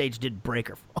the stage did break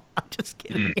her fall. I'm just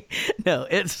kidding. No,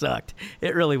 it sucked.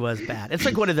 It really was bad. It's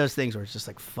like one of those things where it's just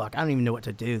like, fuck, I don't even know what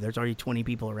to do. There's already 20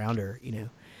 people around her.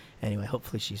 Anyway,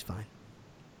 hopefully she's fine.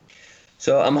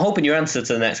 So I'm hoping your answer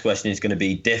to the next question is going to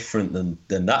be different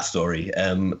than that story.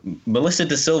 Melissa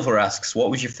De Silva asks, what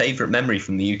was your favourite memory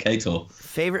from the UK tour?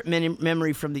 Favorite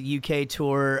memory from the UK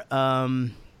tour?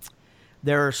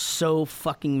 There are so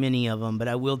fucking many of them, but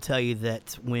I will tell you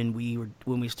that when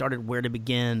we started Where to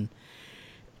Begin,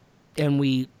 and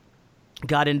we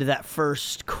got into that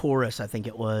first chorus, I think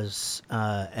it was,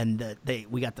 and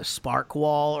we got the spark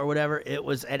wall or whatever it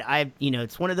was, and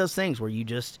it's one of those things where you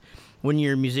just, when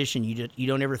you're a musician, you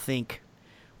don't ever think,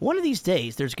 one of these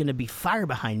days there's going to be fire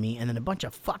behind me and then a bunch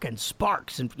of fucking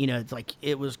sparks, and it's like,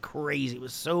 it was crazy. It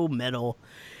was so metal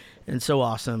and so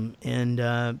awesome, and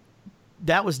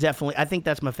that was definitely, I think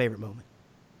that's my favorite moment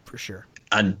for sure.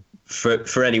 And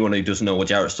for anyone who doesn't know what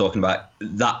Jarrett's talking about,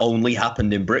 that only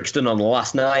happened in Brixton on the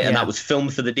last night, and that was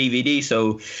filmed for the DVD.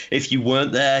 So if you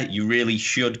weren't there, you really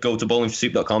should go to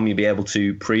bowlingforsoup.com. You'll be able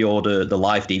to pre-order the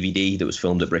live DVD that was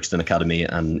filmed at Brixton Academy,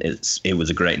 and it was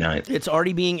a great night. It's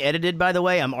already being edited, by the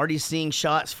way. I'm already seeing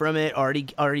shots from it,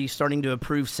 already starting to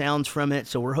approve sounds from it.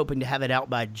 So we're hoping to have it out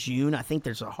by June. I think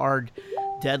there's a hard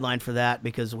deadline for that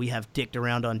because we have dicked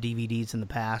around on DVDs in the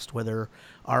past, whether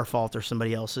our fault or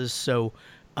somebody else's. So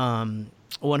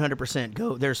 100%.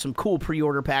 Go. There's some cool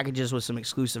pre-order packages with some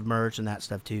exclusive merch and that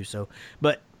stuff too. So,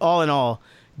 but all in all,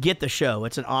 get the show.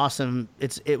 It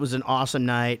was an awesome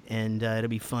night, and it'll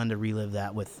be fun to relive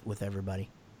that with everybody.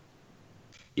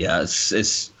 Yeah,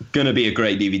 it's going to be a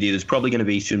great DVD. There's probably going to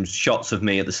be some shots of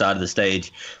me at the side of the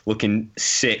stage looking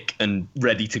sick and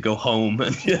ready to go home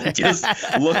and just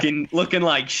looking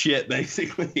like shit,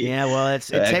 basically. Yeah, well, it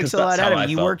takes a lot out of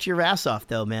you. You worked your ass off,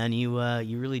 though, man. You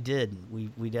really did.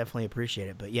 We definitely appreciate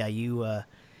it. But, yeah,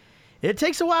 it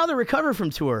takes a while to recover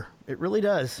from tour. It really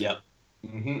does. Yep.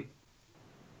 Mm-hmm.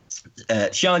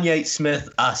 Sean Yates Smith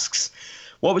asks,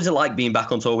 what was it like being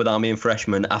back on tour with Army and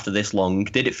Freshmen after this long?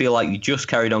 Did it feel like you just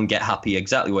carried on Get Happy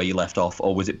exactly where you left off,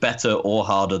 or was it better or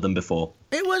harder than before?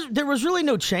 There was really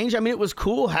no change. I mean, it was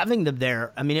cool having them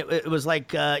there. I mean, it was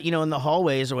like, in the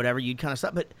hallways or whatever, you'd kind of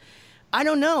stop. But I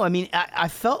don't know. I mean, I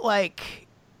felt like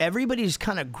everybody's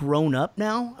kind of grown up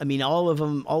now. I mean, all of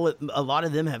them, a lot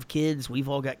of them have kids. We've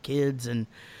all got kids. And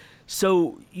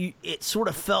so it sort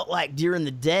of felt like during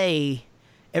the day,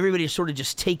 everybody's sort of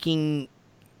just taking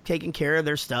care of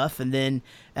their stuff, and then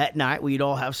at night we'd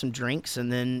all have some drinks,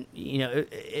 and then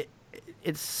it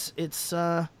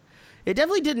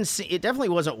definitely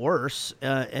wasn't worse,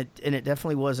 and it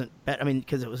definitely wasn't bad. I mean,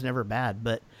 because it was never bad,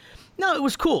 but no, it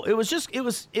was cool. It was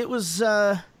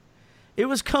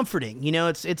comforting.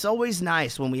 It's always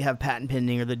nice when we have Patent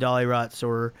Pending or the Dolly Rots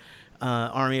or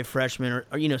Army of Freshmen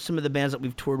or some of the bands that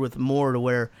we've toured with more, to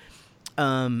where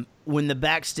when the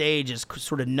backstage is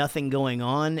sort of nothing going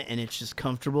on and it's just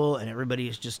comfortable and everybody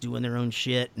is just doing their own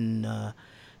shit, and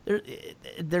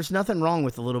there's nothing wrong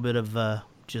with a little bit of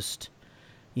just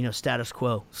status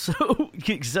quo. So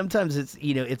sometimes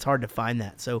it's hard to find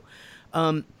that. So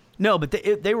no, but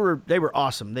they were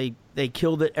awesome. They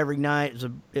killed it every night.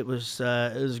 It was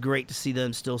great to see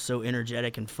them still so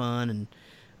energetic and fun. And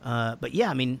but yeah,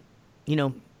 I mean,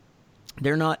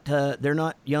 they're not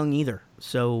young either.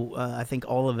 So I think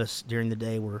all of us during the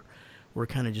day were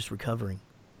kind of just recovering.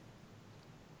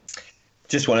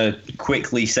 Just want to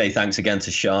quickly say thanks again to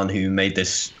Sean, who made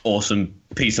this awesome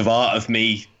piece of art of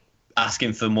me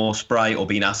asking for more Sprite, or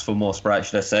being asked for more Sprite,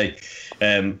 should I say.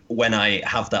 When I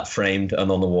have that framed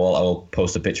and on the wall, I will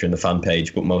post a picture in the fan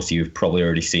page, but most of you have probably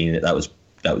already seen it. That was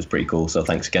pretty cool. So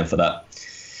thanks again for that.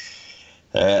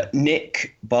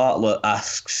 Nick Bartlett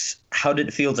asks, how did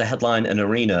it feel to headline an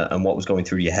arena, and what was going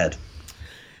through your head?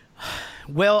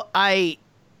 Well,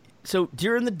 so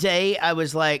during the day, I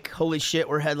was like, holy shit,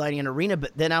 we're headlining an arena,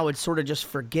 but then I would sort of just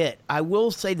forget. I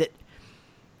will say that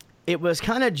it was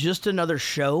kind of just another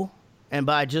show, and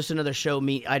by just another show,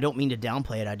 I don't mean to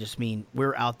downplay it. I just mean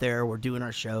we're out there, we're doing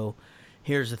our show,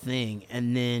 here's the thing.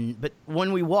 And then, but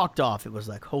when we walked off, it was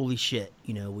like, holy shit,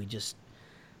 we just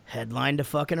headlined a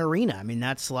fucking arena. I mean,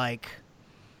 that's like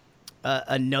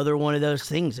another one of those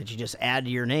things that you just add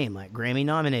to your name, like Grammy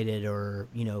nominated, or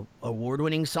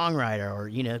award-winning songwriter, or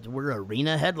we're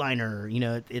arena headliner.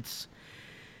 It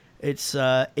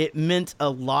meant a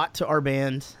lot to our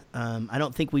band. I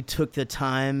don't think we took the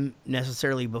time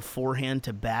necessarily beforehand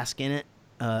to bask in it.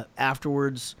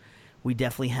 Afterwards, we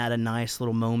definitely had a nice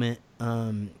little moment,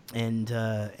 and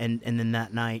then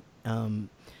that night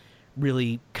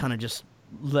really kind of just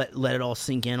let it all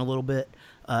sink in a little bit.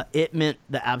 It meant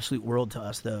the absolute world to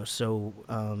us, though. So,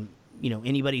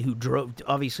 anybody who drove,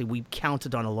 obviously we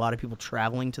counted on a lot of people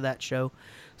traveling to that show.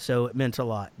 So it meant a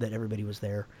lot that everybody was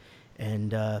there.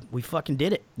 And we fucking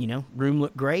did it, Room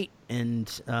looked great, and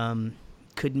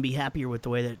couldn't be happier with the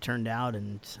way that it turned out,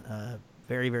 and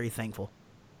very, very thankful.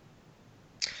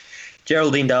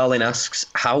 Geraldine Darling asks,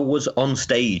 how was on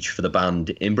stage for the band?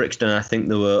 In Brixton, I think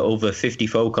there were over 50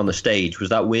 folk on the stage. Was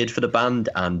that weird for the band?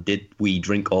 And did we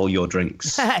drink all your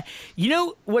drinks?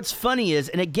 What's funny is,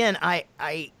 and again, I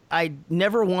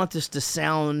never want this to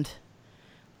sound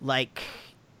like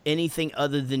anything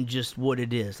other than just what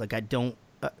it is. Like, I don't,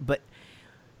 but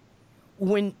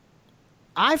when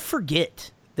I forget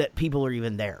that people are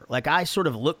even there, like, I sort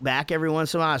of look back every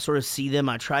once in a while, I sort of see them,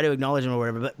 I try to acknowledge them or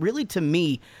whatever, but really to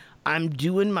me, I'm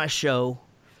doing my show.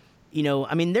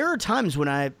 I mean, there are times when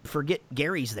I forget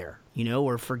Gary's there,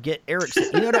 or forget Eric's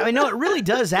there. I know it really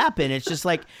does happen. It's just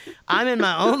like I'm in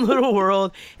my own little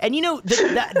world. And,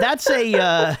 that's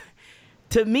to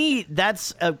me,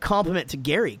 that's a compliment to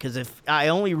Gary, because if I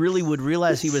only really would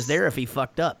realize he was there if he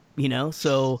fucked up,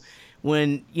 So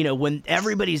when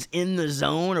everybody's in the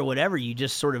zone or whatever, you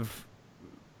just sort of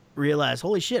realize,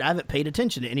 holy shit, I haven't paid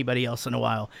attention to anybody else in a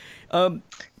while.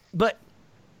 But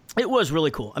It was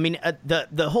really cool. I mean,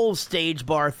 the whole stage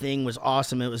bar thing was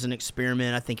awesome. It was an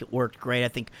experiment. I think it worked great. I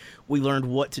think we learned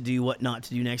what to do, what not to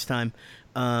do next time.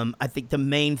 I think the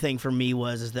main thing for me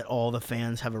is that all the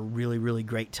fans have a really, really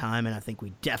great time, and I think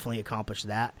we definitely accomplished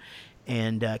that.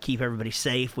 And keep everybody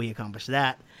safe, we accomplished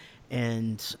that.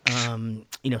 And,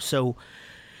 so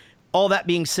all that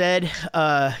being said,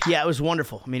 it was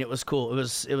wonderful. I mean, it was cool.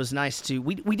 It was nice to,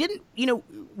 we didn't,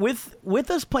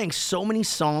 with us playing so many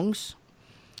songs,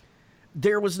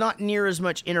 there was not near as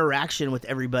much interaction with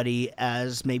everybody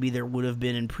as maybe there would have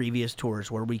been in previous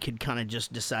tours where we could kind of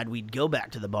just decide we'd go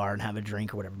back to the bar and have a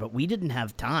drink or whatever. But we didn't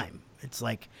have time. It's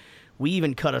like we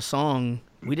even cut a song.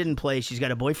 We didn't play She's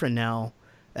Got a Boyfriend Now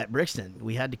at Brixton.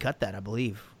 We had to cut that, I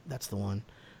believe. That's the one.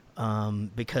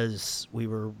 Because we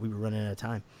were running out of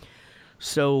time.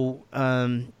 So,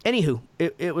 anywho,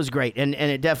 it was great, and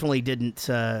it definitely didn't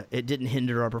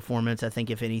hinder our performance. I think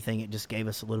if anything, it just gave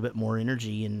us a little bit more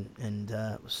energy, and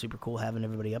it was super cool having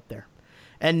everybody up there.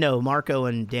 And no, Marco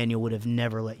and Daniel would have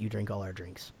never let you drink all our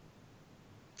drinks.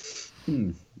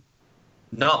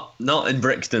 Not in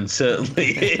Brixton, certainly.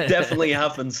 It definitely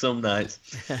happens some nights.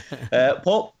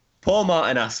 Paul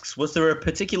Martin asks, was there a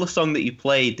particular song that you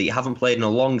played that you haven't played in a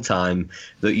long time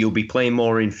that you'll be playing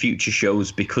more in future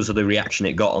shows because of the reaction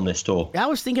it got on this tour? I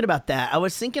was thinking about that. I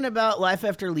was thinking about Life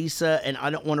After Lisa and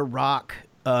I Don't Want to Rock.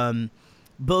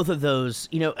 Both of those,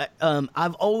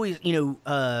 I've always,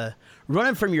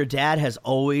 Running From Your Dad has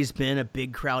always been a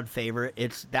big crowd favorite.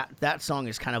 It's that song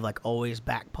is kind of like always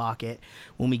back pocket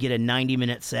when we get a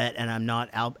 90-minute set and I'm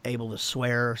not able to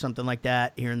swear or something like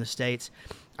that here in the States.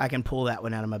 I can pull that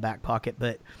one out of my back pocket,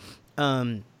 but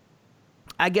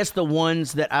I guess the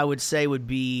ones that I would say would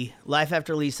be Life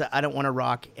After Lisa, I Don't Want to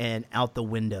Rock, and Out the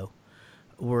Window.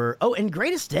 And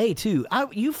Greatest Day too.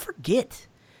 You forget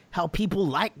how people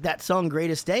like that song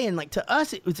Greatest Day, and like to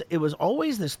us it was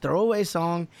always this throwaway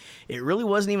song. It really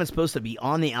wasn't even supposed to be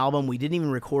on the album. We didn't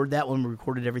even record that when we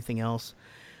recorded everything else.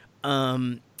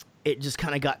 It just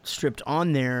kind of got stripped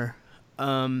on there.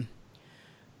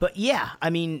 But yeah,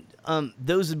 I mean,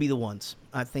 those would be the ones.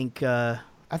 I think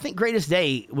Greatest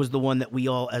Day was the one that we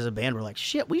all, as a band, were like,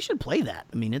 shit, we should play that.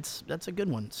 I mean, that's a good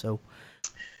one. So,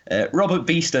 Robert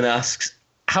Beeston asks,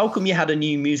 how come you had a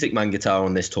new Music Man guitar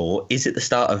on this tour? Is it the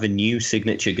start of a new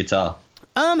signature guitar?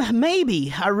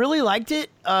 Maybe. I really liked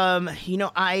it.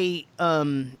 I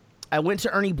went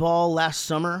to Ernie Ball last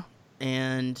summer,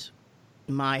 and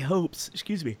my hopes,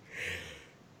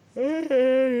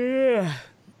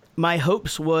 my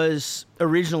hopes was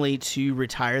originally to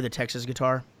retire the Texas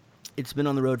guitar. It's been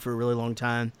on the road for a really long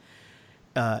time.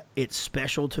 It's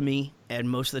special to me, and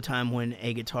most of the time when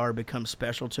a guitar becomes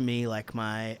special to me, like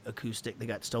my acoustic that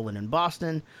got stolen in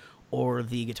Boston, or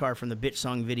the guitar from the Bitch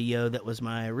Song video that was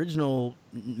my original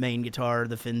main guitar,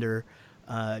 the Fender,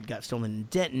 got stolen in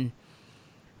Denton,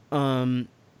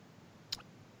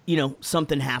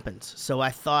 something happens. So I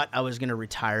thought I was going to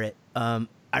retire it.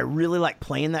 I really like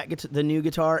playing the new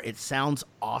guitar. It sounds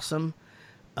awesome,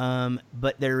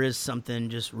 but there is something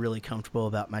just really comfortable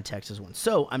about my Texas one.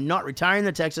 So I'm not retiring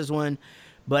the Texas one,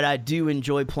 but I do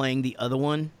enjoy playing the other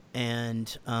one,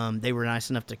 and they were nice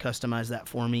enough to customize that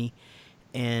for me.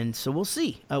 And so we'll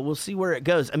see. We'll see where it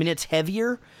goes. I mean, it's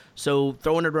heavier, so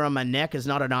throwing it around my neck is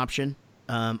not an option.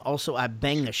 Also, I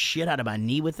bang the shit out of my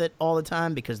knee with it all the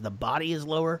time because the body is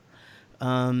lower.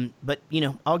 But,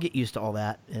 I'll get used to all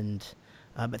that, and...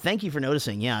 but thank you for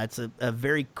noticing. Yeah, it's a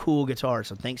very cool guitar.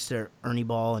 So thanks to Ernie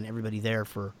Ball and everybody there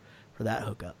for that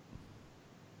hookup.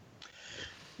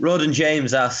 Roden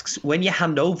James asks, when you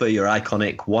hand over your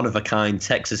iconic one-of-a-kind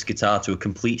Texas guitar to a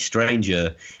complete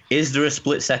stranger, is there a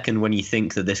split second when you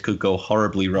think that this could go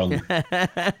horribly wrong?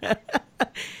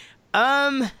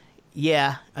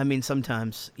 Yeah. I mean,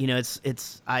 sometimes,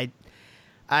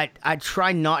 I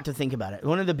try not to think about it.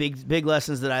 One of the big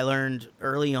lessons that I learned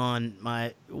early on,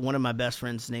 one of my best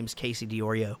friends' name's Casey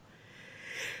Diorio.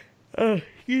 And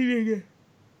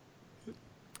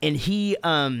he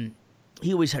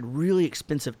always had really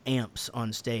expensive amps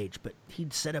on stage, but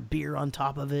he'd set a beer on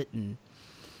top of it and,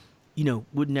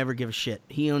 would never give a shit.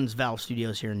 He owns Valve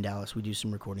Studios here in Dallas. We do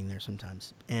some recording there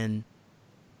sometimes. And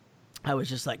I was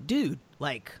just like, dude,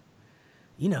 are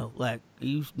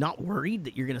you not worried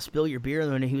that you're going to spill your beer?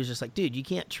 And he was just like, dude, you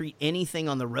can't treat anything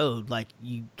on the road like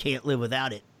you can't live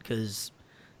without it, because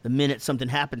the minute something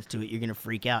happens to it, you're going to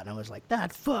freak out. And I was like,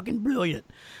 that's fucking brilliant.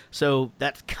 So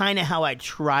that's kind of how I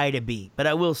try to be. But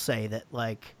I will say that,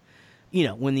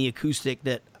 when the acoustic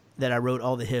that I wrote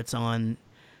all the hits on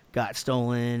got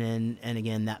stolen, and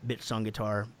again, that Bitch Song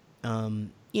guitar,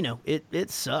 it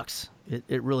sucks.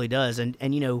 It really does. And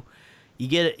you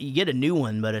get a new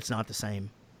one, but it's not the same.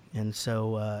 And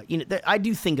so, I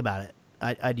do think about it.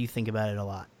 I do think about it a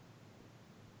lot.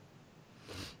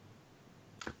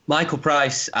 Michael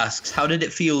Price asks, how did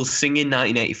it feel singing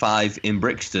 1985 in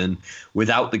Brixton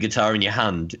without the guitar in your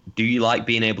hand? Do you like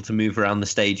being able to move around the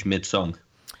stage mid-song?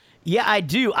 Yeah, I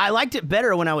do. I liked it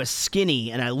better when I was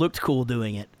skinny and I looked cool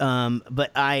doing it.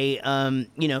 But I,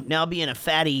 now being a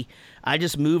fatty, I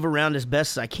just move around as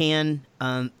best as I can.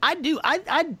 I do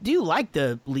like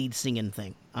the lead singing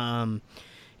thing. I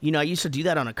used to do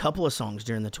that on a couple of songs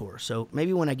during the tour. So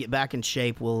maybe when I get back in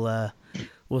shape, we'll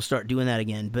start doing that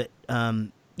again. But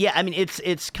yeah, I mean,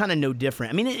 it's kind of no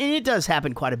different. I mean, it does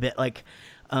happen quite a bit. Like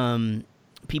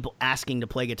people asking to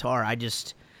play guitar.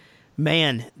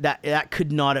 Man, that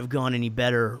could not have gone any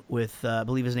better with, I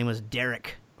believe his name was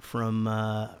Derek from,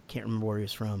 can't remember where he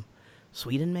was from,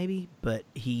 Sweden maybe, but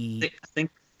I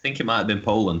think it might have been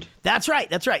Poland. That's right,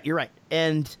 you're right.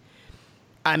 And,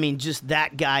 I mean, just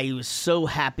that guy, he was so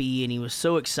happy and he was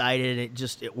so excited,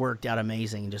 it worked out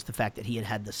amazing, just the fact that he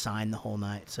had the sign the whole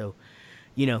night, so,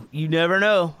 you never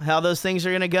know how those things are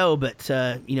going to go, but,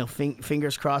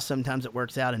 fingers crossed sometimes it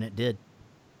works out, and it did.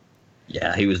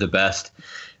 Yeah, he was the best.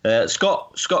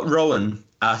 Scott Rowan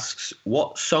asks,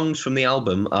 what songs from the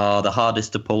album are the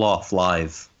hardest to pull off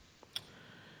live?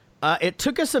 It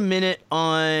took us a minute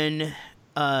on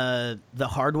The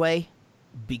Hard Way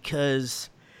because...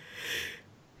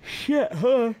 Shit,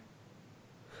 huh?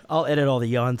 I'll edit all the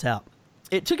yawns out.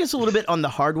 It took us a little bit on The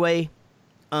Hard Way.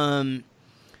 There's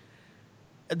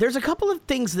a couple of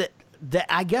things that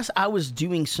I guess I was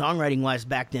doing songwriting-wise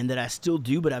back then that I still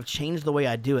do, but I've changed the way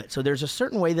I do it. So there's a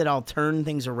certain way that I'll turn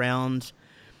things around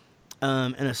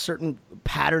and a certain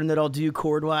pattern that I'll do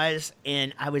chord-wise,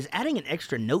 and I was adding an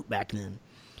extra note back then.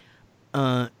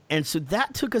 And so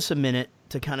that took us a minute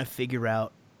to kind of figure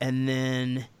out, and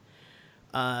then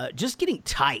just getting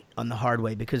tight on The Hard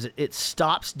Way because it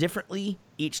stops differently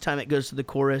each time it goes to the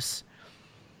chorus.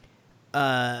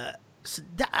 So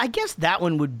I guess that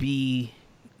one would be...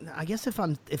 I guess if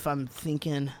I'm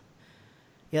thinking,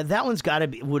 yeah, that one's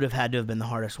would have had to have been the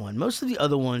hardest one. Most of the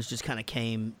other ones just kind of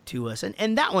came to us,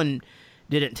 and that one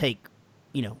didn't take,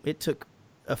 it took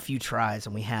a few tries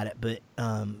and we had it, but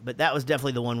that was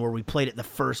definitely the one where we played it the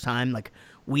first time, like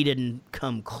we didn't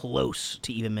come close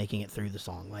to even making it through the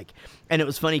song, and it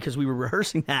was funny because we were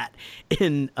rehearsing that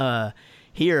in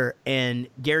here, and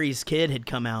Gary's kid had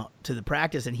come out to the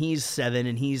practice, and he's 7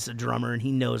 and he's a drummer and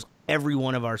he knows every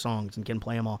one of our songs and can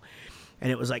play them all.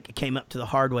 And it was like, it came up to The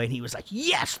Hard Way and he was like,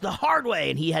 yes, The Hard Way.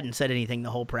 And he hadn't said anything the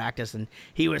whole practice and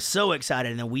he was so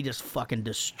excited. And then we just fucking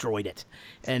destroyed it.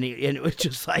 And it was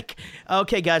just like,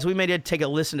 okay, guys, we may need to take a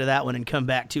listen to that one and come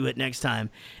back to it next time.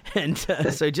 And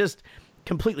so just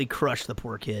completely crushed the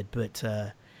poor kid. But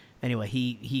anyway,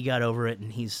 he got over it,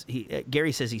 and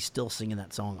Gary says he's still singing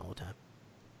that song all the time.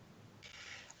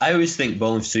 I always think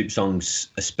Bowling for Soup songs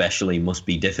especially must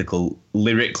be difficult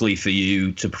lyrically for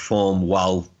you to perform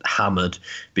while hammered,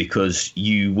 because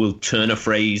you will turn a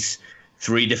phrase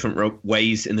 3 different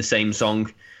ways in the same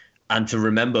song, and to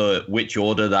remember which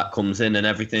order that comes in and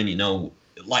everything,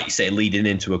 like you say, leading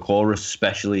into a chorus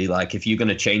especially, like if you're going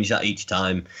to change that each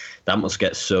time, that must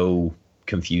get so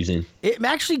confusing. It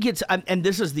actually gets, and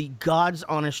this is the God's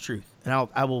honest truth, and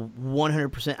I will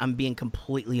 100%, I'm being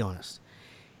completely honest.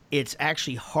 It's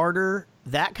actually harder.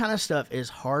 That kind of stuff is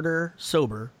harder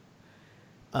sober.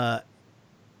 And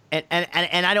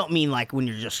I don't mean like when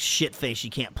you're just shit-faced, you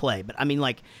can't play. But I mean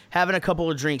like having a couple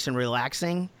of drinks and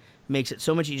relaxing makes it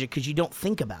so much easier because you don't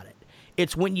think about it.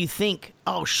 It's when you think,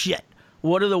 oh shit,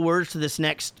 what are the words to this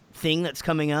next thing that's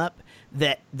coming up,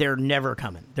 that they're never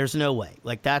coming. There's no way.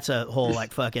 Like that's a whole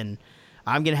like fucking...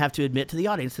 I'm going to have to admit to the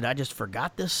audience that I just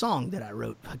forgot this song that I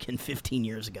wrote fucking 15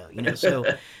 years ago. So...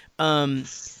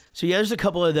 So yeah, there's a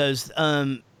couple of those.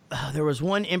 There was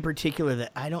one in particular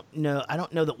that I don't know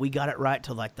that we got it right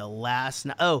till like the last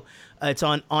night. It's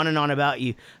on and on about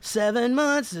you. 7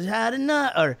 months has had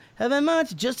enough, or 7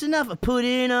 months just enough of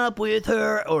putting up with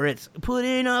her, or it's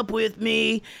putting up with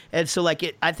me. And so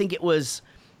like I think it was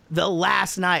the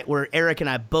last night where Eric and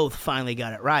I both finally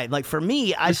got it right. Like for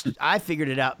me, I figured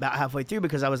it out about halfway through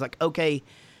because I was like, okay,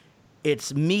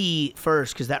 it's me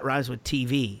first because that rhymes with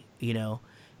TV,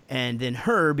 and then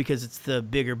her because it's the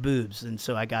bigger boobs, and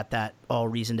so I got that all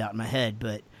reasoned out in my head.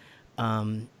 But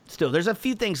still, there's a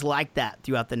few things like that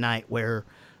throughout the night where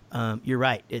you're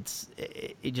right.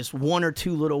 It just 1 or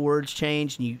 2 little words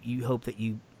change, and you hope that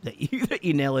you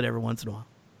nail it every once in a while.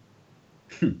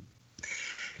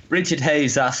 Richard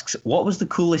Hayes asks, what was the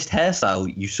coolest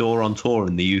hairstyle you saw on tour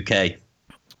in the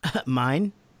UK?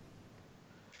 Mine.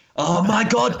 Oh my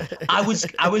God! I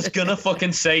was gonna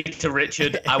fucking say to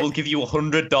Richard, I will give you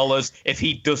 $100 if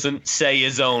he doesn't say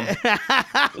his own.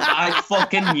 I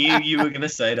fucking knew you were gonna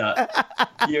say that.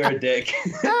 You're a dick.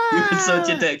 You're such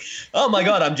a dick. Oh my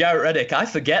God! I'm Jarrett Reddick. I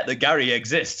forget that Gary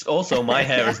exists. Also, my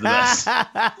hair is the best.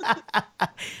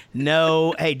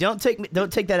 No, hey, don't take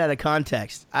that out of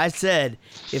context. I said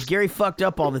if Gary fucked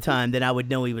up all the time, then I would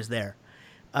know he was there.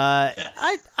 I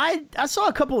saw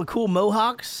a couple of cool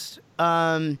mohawks.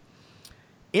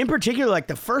 In particular, like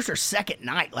the first or second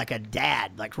night, like a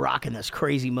dad, like rocking this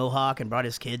crazy mohawk and brought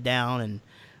his kid down, and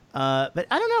but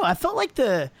I don't know. I felt like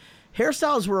the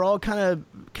hairstyles were all kind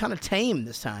of tame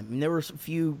this time. I mean, there were a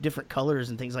few different colors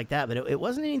and things like that, but it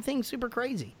wasn't anything super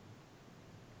crazy.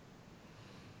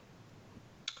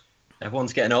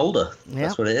 Everyone's getting older. Yeah,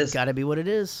 that's what it is. Got to be what it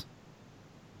is.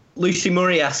 Lucy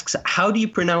Murray asks, how do you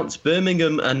pronounce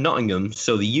Birmingham and Nottingham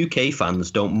so the UK fans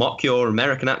don't mock your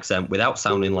American accent without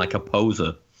sounding like a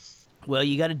poser? Well,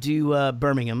 you got to do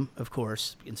Birmingham, of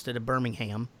course, instead of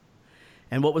Birmingham.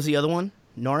 And what was the other one?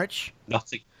 Norwich?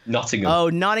 Nottingham. Oh,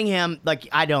 Nottingham. Like,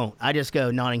 I don't. I just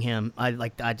go Nottingham. I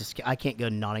can't go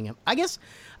Nottingham. I guess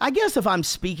if I'm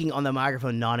speaking on the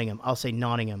microphone Nottingham, I'll say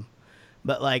Nottingham.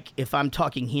 But, like, if I'm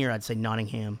talking here, I'd say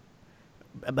Nottingham.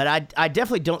 But I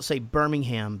definitely don't say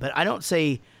Birmingham, but I don't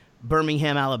say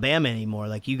Birmingham, Alabama anymore.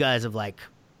 Like, you guys have, like,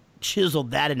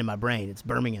 chiseled that into my brain. It's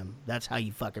Birmingham. That's how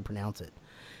you fucking pronounce it.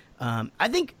 I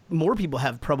think more people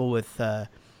have trouble with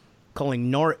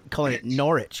calling it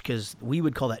Norwich, because we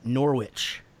would call that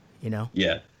Norwich, you know?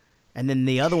 Yeah. And then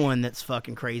the other one that's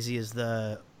fucking crazy is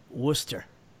the Worcester,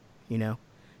 you know?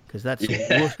 Because that's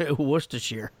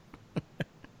Worcestershire.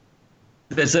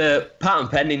 There's a Pattern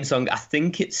Pending song. I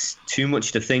think it's Too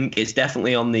Much to Think. It's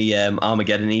definitely on the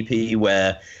Armageddon EP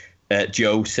where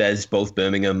Joe says both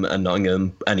Birmingham and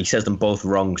Nottingham, and he says them both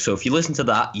wrong. So if you listen to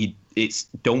that,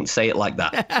 don't say it like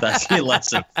that. That's your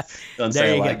lesson. Don't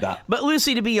say it like that. But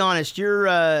Lucy, to be honest,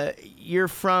 you're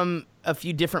from a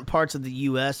few different parts of the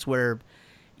U.S. where,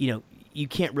 you know, you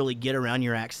can't really get around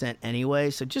your accent anyway.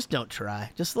 So just don't try.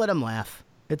 Just let them laugh.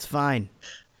 It's fine.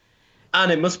 And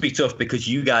it must be tough because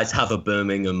you guys have a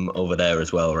Birmingham over there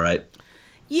as well, right?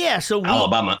 Yeah, so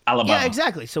Alabama. Yeah,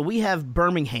 exactly. So we have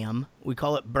Birmingham. We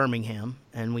call it Birmingham,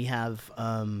 and we have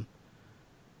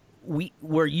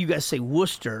where you guys say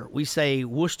Worcester, we say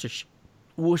Worcestershire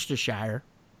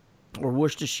or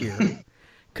Worcestershire,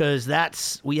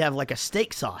 because we have like a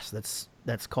steak sauce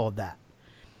that's called that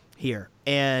here,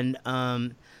 and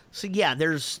so yeah,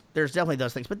 there's definitely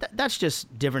those things, but that's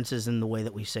just differences in the way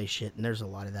that we say shit, and there's a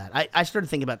lot of that. I started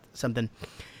thinking about something.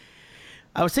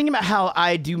 I was thinking about how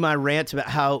I do my rants about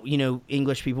how, you know,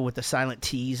 English people with the silent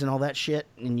T's and all that shit,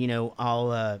 and, you know,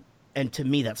 and to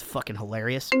me that's fucking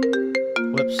hilarious.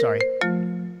 Whoops, sorry.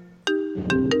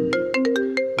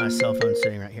 My cell phone's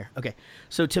sitting right here. Okay,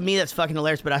 so to me that's fucking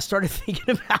hilarious, but I started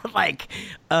thinking about, like,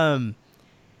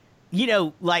 you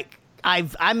know, like,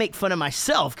 I make fun of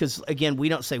myself because, again, we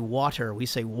don't say water. We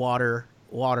say water,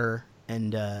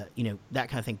 and, you know, that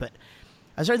kind of thing. But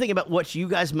I started thinking about what you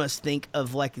guys must think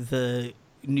of, like, the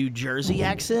New Jersey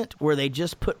accent where they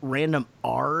just put random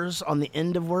R's on the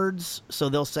end of words. So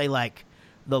they'll say, like,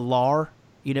 the lar,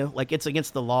 you know, like it's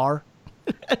against the lar.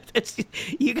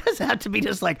 You guys have to be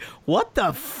just like, what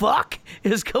the fuck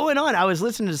is going on? I was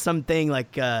listening to something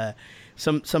like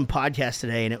some podcast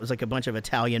today, and it was like a bunch of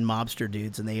Italian mobster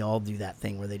dudes, and they all do that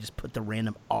thing where they just put the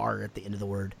random R at the end of the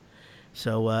word.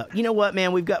 So, you know what,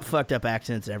 man? We've got fucked up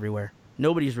accents everywhere.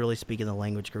 Nobody's really speaking the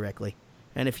language correctly.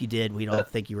 And if you did, we'd all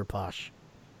think you were posh.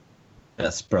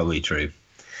 That's probably true.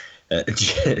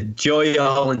 Joy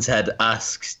Hollinshead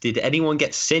asks, did anyone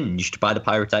get singed by the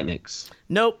pyrotechnics?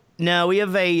 Nope. No, we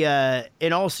have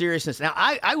in all seriousness. Now,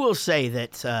 I will say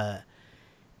that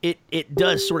it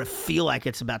does sort of feel like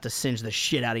it's about to singe the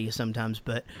shit out of you sometimes,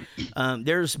 but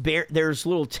there's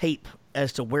little tape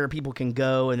as to where people can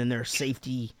go, and then there's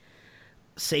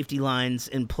safety lines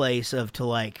in place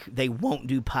like they won't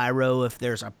do pyro if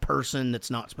there's a person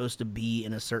that's not supposed to be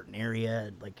in a certain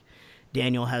area. Like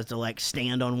Daniel has to like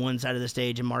stand on one side of the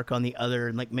stage and Mark on the other,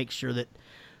 and like make sure that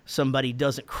somebody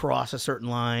doesn't cross a certain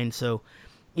line. So,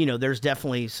 you know, there's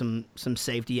definitely some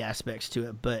safety aspects to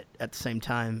it, but at the same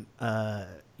time,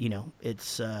 you know,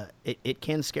 it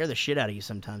can scare the shit out of you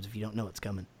sometimes if you don't know it's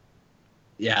coming.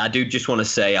 Yeah, I do just want to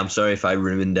say I'm sorry if I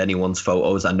ruined anyone's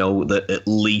photos. I know that at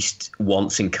least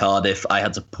once in Cardiff, I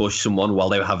had to push someone while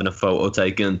they were having a photo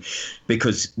taken,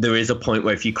 because there is a point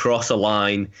where if you cross a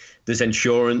line there's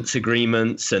insurance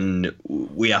agreements, and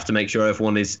we have to make sure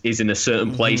everyone is in a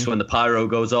certain place when the pyro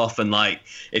goes off. And like,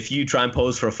 if you try and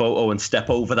pose for a photo and step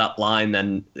over that line,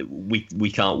 then we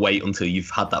can't wait until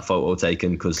you've had that photo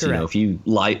taken, because if you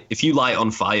light on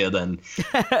fire, then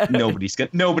nobody's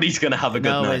gonna have a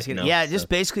good night. Yeah, it just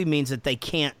basically means that they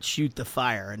can't shoot the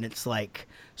fire, and it's like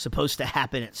supposed to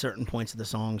happen at certain points of the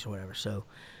songs or whatever. So,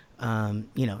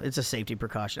 it's a safety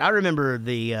precaution. I remember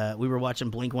we were watching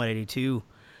Blink 182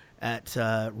 at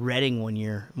Reading one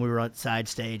year. We were on side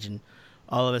stage, and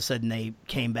all of a sudden they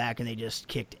came back and they just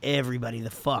kicked everybody the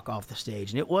fuck off the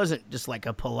stage. And it wasn't just like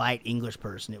a polite English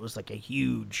person. It was like a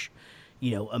huge,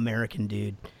 American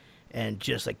dude. And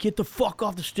just like, get the fuck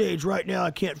off the stage right now.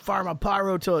 I can't fire my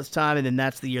pyro till it's time. And then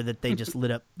that's the year that they just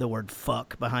lit up the word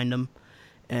fuck behind them.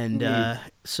 And I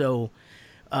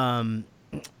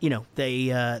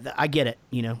get it.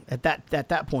 At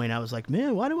that point, I was like,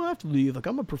 man, why do I have to leave? Like,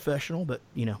 I'm a professional, but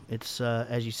it's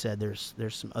as you said, there's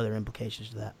some other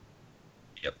implications to that.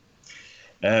 Yep.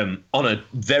 On a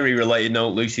very related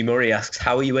note, Lucy Murray asks,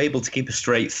 how are you able to keep a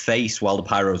straight face while the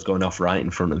pyro's going off right in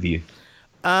front of you?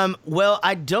 Well,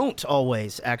 I don't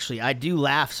always, actually. I do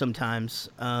laugh sometimes.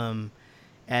 And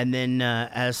then,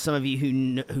 as some of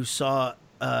you who saw,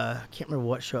 I can't remember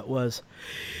what show it was,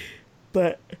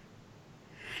 but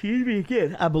excuse me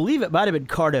again, I believe it might have been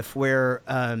Cardiff, where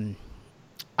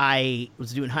I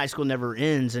was doing High School Never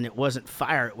Ends, and it wasn't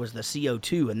fire, it was the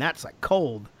CO2, and that's like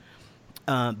cold.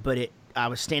 But I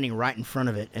was standing right in front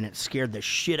of it, and it scared the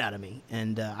shit out of me,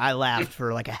 and I laughed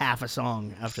for like a half a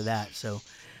song after that. So,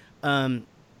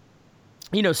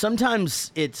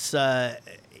 sometimes it's it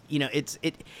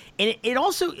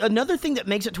also, another thing that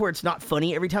makes it to where it's not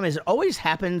funny every time is it always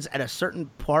happens at a certain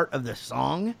part of the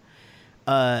song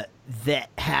that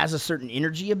has a certain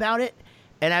energy about it.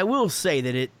 And I will say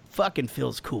that it fucking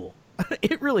feels cool.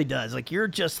 It really does. Like, you're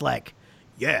just like,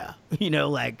 yeah,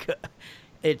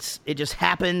 it just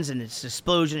happens, and it's an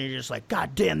explosion, and you're just like,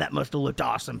 God damn, that must have looked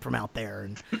awesome from out there.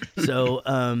 And so,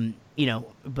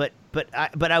 but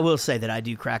I will say that I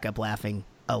do crack up laughing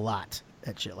a lot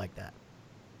at shit like that.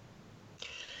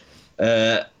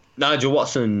 Nigel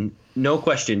Watson, no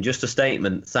question, just a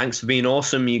statement. Thanks for being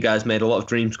awesome. You guys made a lot of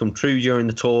dreams come true during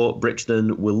the tour.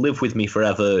 Brixton will live with me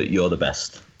forever. You're the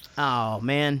best. Oh,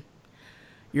 man.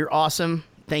 You're awesome.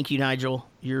 Thank you, Nigel.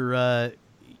 You are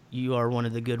one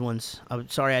of the good ones. I'm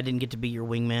sorry I didn't get to be your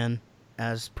wingman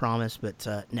as promised, but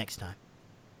next time.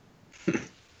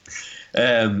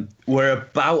 We're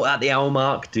about at the hour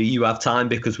mark. Do you have time?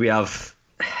 Because we have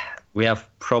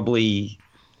probably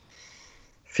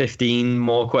 15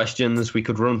 more questions we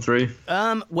could run through.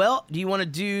 Well, do you want to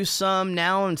do some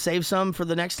now and save some for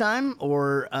the next time,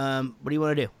 or what do you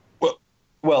want to do?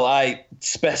 Well, I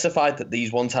specified that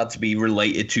these ones had to be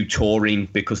related to touring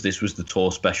because this was the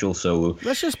tour special. So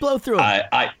let's just blow through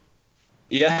them.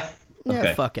 Yeah.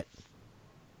 Okay. Fuck it.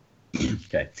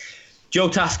 Okay. Joe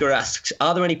Tasker asks,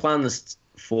 are there any plans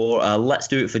for Let's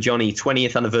Do It for Johnny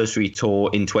 20th anniversary tour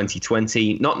in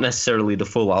 2020? Not necessarily the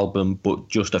full album, but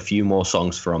just a few more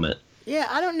songs from it. Yeah,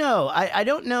 I don't know. I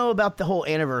don't know about the whole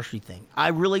anniversary thing.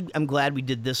 I'm glad we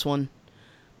did this one.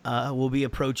 We'll be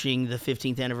approaching the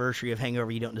 15th anniversary of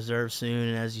Hangover You Don't Deserve soon,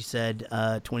 and as you said,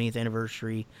 20th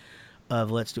anniversary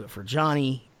of Let's Do It for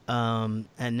Johnny. And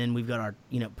then we've got our,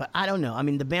 but I don't know. I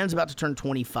mean, the band's about to turn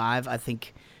 25. I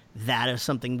think that is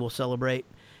something we'll celebrate.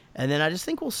 And then I just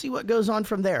think we'll see what goes on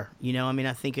from there.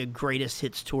 I think a greatest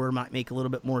hits tour might make a little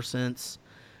bit more sense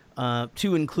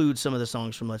to include some of the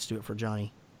songs from Let's Do It for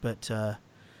Johnny. But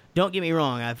don't get me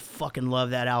wrong, I fucking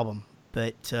love that album.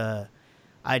 But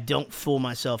I don't fool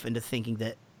myself into thinking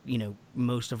that,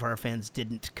 most of our fans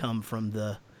didn't come from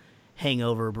the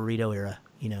Hangover Burrito era,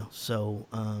 So,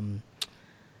 and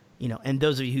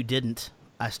those of you who didn't,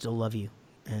 I still love you.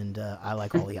 And I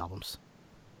like all the albums.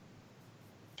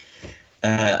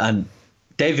 And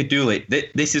David Dooley,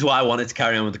 this is why I wanted to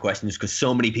carry on with the questions, because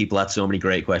so many people had so many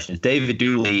great questions. David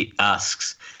Dooley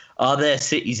asks, are there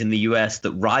cities in the US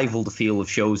that rival the feel of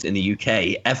shows in the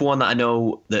UK? Everyone that I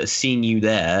know that has seen you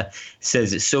there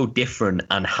says it's so different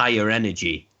and higher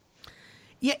energy.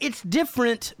 Yeah, it's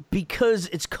different because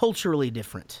it's culturally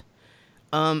different.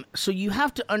 So you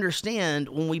have to understand,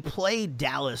 when we played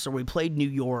Dallas or we played New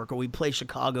York or we played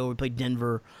Chicago or we played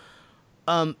Denver,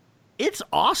 it's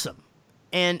awesome.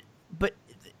 But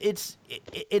it's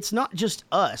not just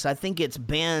us. I think it's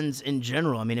bands in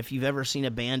general. I mean, if you've ever seen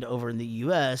a band over in the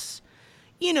U.S.,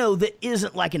 that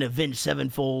isn't like an Avenged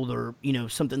Sevenfold or,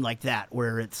 something like that,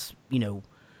 where it's,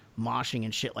 moshing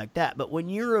and shit like that. But when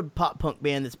you're a pop punk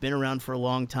band that's been around for a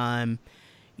long time,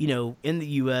 in the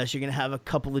U.S., you're going to have a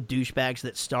couple of douchebags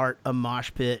that start a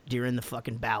mosh pit during the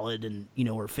fucking ballad and,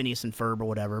 or Phineas and Ferb or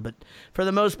whatever. But for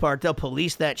the most part, they'll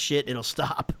police that shit. It'll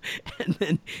stop. And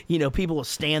then, people will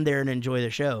stand there and enjoy the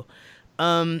show.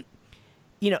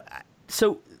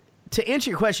 So to answer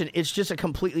your question, it's just a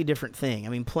completely different thing. I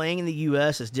mean, playing in the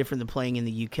U.S. is different than playing in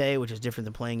the U.K., which is different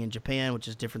than playing in Japan, which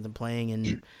is different than playing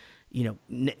in,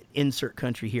 insert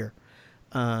country here.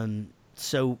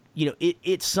 So,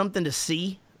 it's something to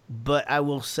see, but I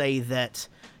will say that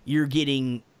you're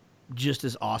getting just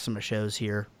as awesome a shows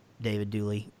here, David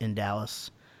Dooley, in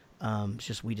Dallas. It's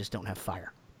just we just don't have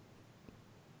fire.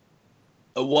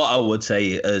 What I would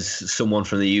say, as someone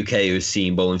from the UK who's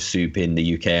seen Bowling for Soup in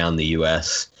the UK and the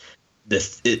US,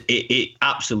 it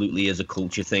absolutely is a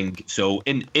culture thing. So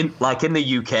in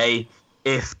the UK,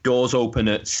 if doors open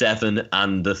at 7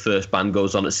 and the first band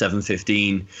goes on at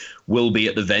 7:15, we'll be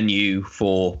at the venue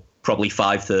for probably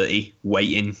 5:30,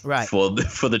 waiting for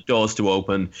the doors to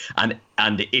open. And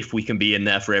if we can be in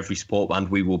there for every support band,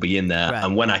 we will be in there. Right.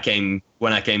 And when I came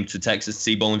to Texas to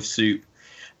see Bowling for Soup,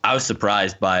 I was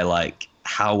surprised by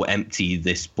how empty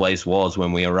this place was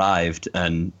when we arrived,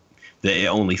 and that it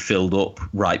only filled up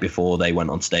right before they went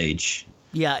on stage.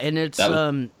 Yeah, and it's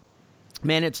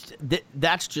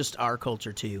that's just our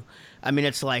culture too. I mean,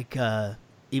 it's like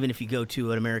even if you go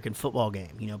to an American football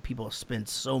game, people spend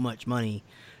so much money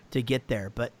to get there,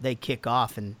 but they kick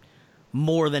off and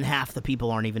more than half the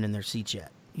people aren't even in their seats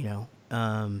yet.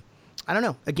 I don't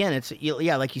know. Again, it's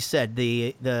like you said,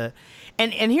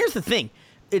 and here's the thing,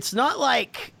 it's not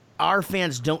like our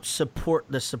fans don't support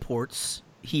the supports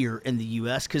here in the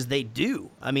U.S. because they do.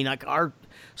 I mean, our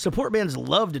support bands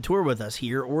love to tour with us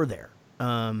here or there.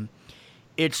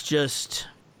 It's just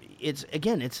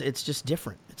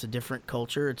different. It's a different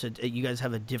culture. You guys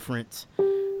have a different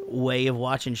way of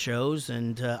watching shows,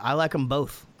 and I like them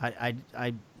both. I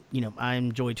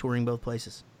enjoy touring both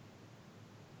places.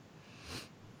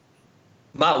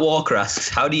 Matt Walker asks,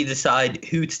 how do you decide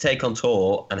who to take on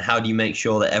tour, and how do you make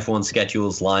sure that everyone's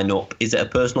schedules line up? Is it a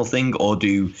personal thing, or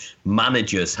do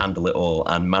managers handle it all?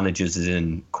 And managers is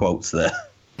in quotes there.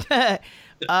 I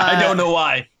don't know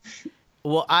why.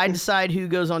 Well, I decide who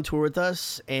goes on tour with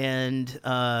us, and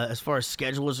as far as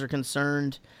schedulers are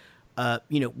concerned,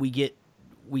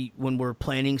 when we're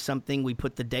planning something, we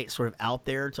put the date sort of out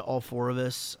there to all four of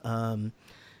us.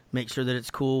 Make sure that it's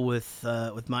cool with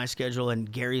my schedule and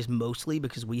Gary's mostly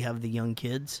because we have the young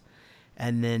kids,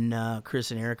 and then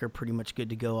Chris and Eric are pretty much good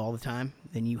to go all the time.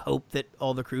 Then you hope that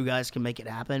all the crew guys can make it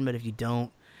happen, but if you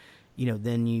don't,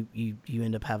 then you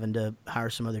end up having to hire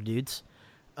some other dudes.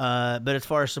 But as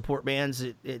far as support bands,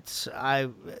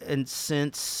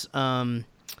 since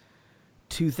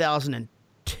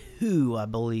 2002, I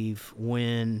believe,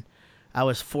 when I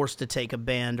was forced to take a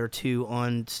band or two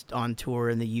on tour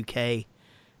in the UK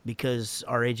because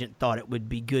our agent thought it would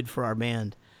be good for our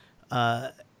band.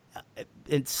 And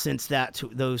since that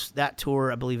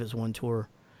tour, I believe it's one tour,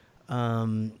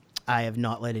 I have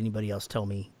not let anybody else tell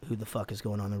me who the fuck is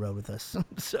going on the road with us.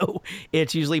 So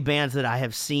it's usually bands that I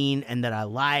have seen and that I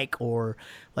like, or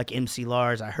like MC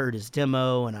Lars, I heard his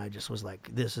demo and I just was like,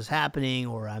 this is happening,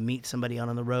 or I meet somebody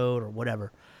on the road or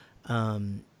whatever.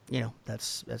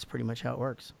 That's pretty much how it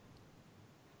works.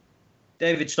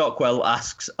 David Stockwell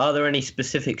asks, are there any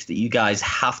specifics that you guys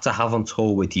have to have on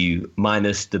tour with you,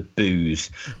 minus the booze,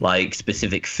 like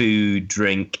specific food,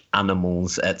 drink,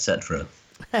 animals, etc.?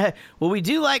 Well, we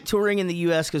do like touring in the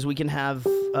U.S. because we can have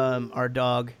our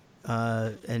dog,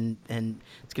 and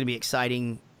it's going to be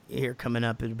exciting here coming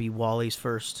up. It'll be Wally's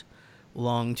first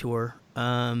long tour.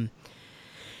 But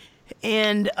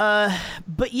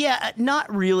yeah,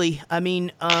 not really. I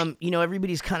mean,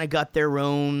 everybody's kind of got their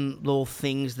own little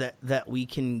things that we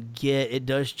can get. It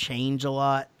does change a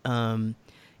lot.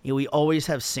 We always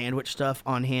have sandwich stuff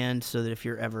on hand so that if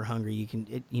you're ever hungry, you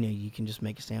can just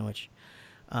make a sandwich.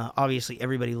 Obviously,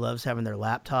 everybody loves having their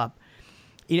laptop.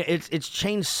 It's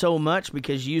changed so much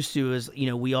because used to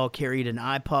we all carried an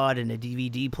iPod and a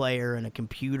DVD player and a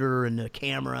computer and a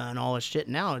camera and all this shit.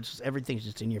 Now it's just everything's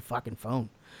just in your fucking phone.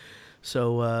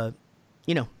 So,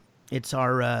 it's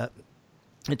our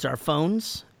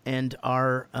phones and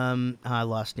our, I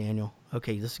lost Daniel.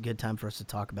 Okay. This is a good time for us to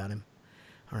talk about him.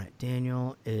 All right.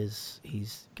 Daniel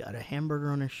he's got a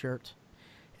hamburger on his shirt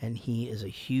and he is a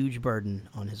huge burden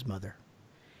on his mother.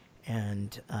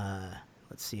 And,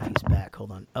 let's see if he's back.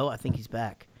 Hold on. Oh, I think he's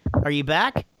back. Are you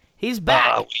back? He's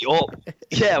back.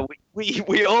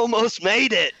 We almost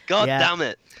made it. God damn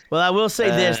it. Well, I will say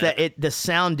this, that the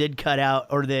sound did cut out,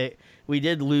 or we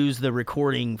did lose the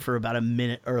recording for about a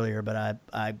minute earlier, but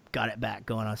I got it back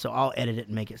going on. So I'll edit it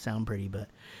and make it sound pretty. But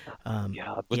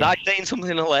was I saying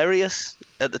something hilarious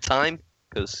at the time?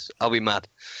 Because I'll be mad.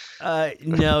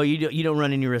 No, you don't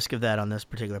run any risk of that on this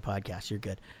particular podcast. You're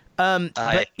good.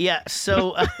 But yeah,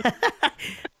 so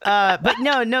but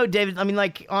no, David. I mean,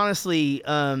 like honestly,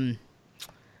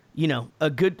 you know,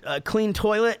 a clean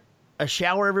toilet, a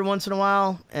shower every once in a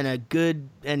while, and a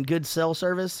good cell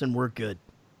service, and we're good.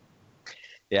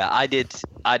 Yeah, I did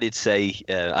say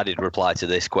I did reply to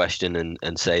this question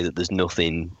and say that there's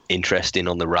nothing interesting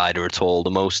on the rider at all.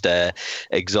 The most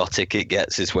exotic it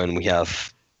gets is when we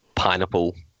have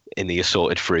pineapple in the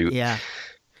assorted fruit. Yeah,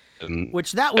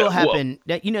 which that will happen.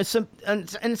 You know,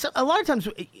 a lot of times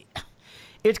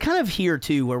it's kind of here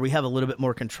too, where we have a little bit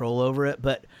more control over it.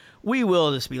 But we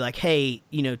will just be like, hey,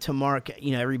 you know, to Mark,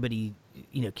 you know, everybody,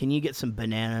 you know, can you get some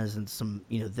bananas and some,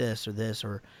 you know, this,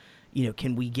 or, you know,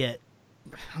 can we get,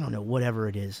 I don't know, whatever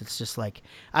it is. It's just like,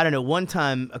 I don't know. One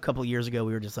time a couple of years ago,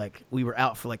 we were just like, we were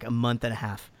out for like a month and a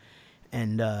half.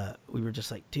 And we were just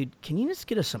like, dude, can you just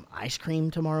get us some ice cream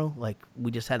tomorrow? Like,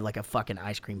 we just had like a fucking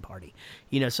ice cream party,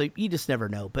 you know. So you just never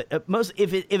know. But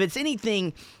if it's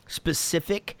anything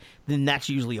specific, then that's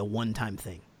usually a one-time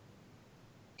thing.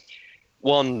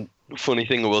 One funny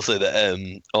thing I will say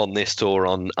that on this tour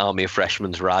on Army of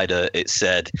Freshmen's rider, it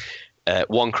said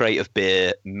 1 crate of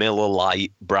beer, Miller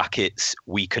Lite brackets,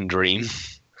 we can dream.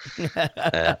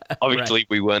 Obviously, right.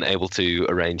 We weren't able to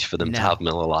arrange for them to have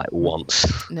Miller Lite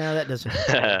once. No, that doesn't.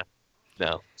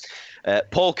 No.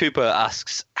 Paul Cooper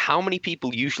asks, how many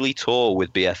people usually tour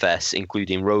with BFS,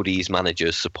 including roadies,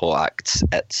 managers, support acts,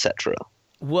 etc.?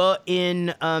 Well,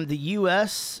 in the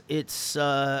U.S., it's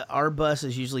our bus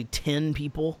is usually 10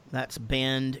 people. That's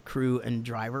band, crew, and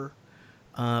driver.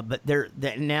 But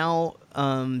now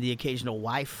the occasional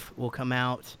wife will come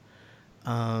out.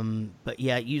 But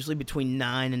yeah, usually between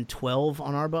 9 and 12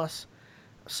 on our bus.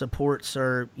 Supports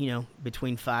are, you know,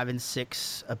 between 5 and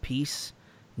 6 a piece.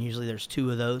 Usually there's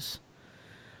 2 of those.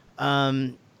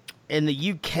 In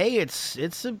the UK,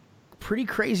 it's a pretty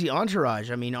crazy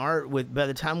entourage. I mean, by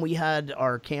the time we had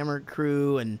our camera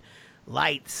crew and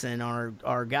lights and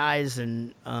our guys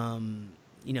and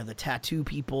you know, the tattoo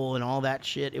people and all that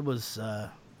shit, it was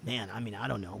man, I mean, I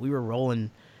don't know. We were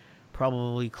rolling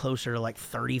probably closer to like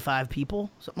 35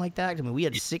 people, something like that. I mean, we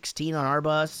had 16 on our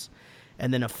bus,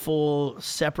 and then a full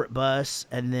separate bus,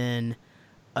 and then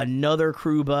another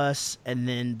crew bus, and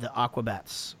then the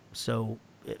Aquabats. So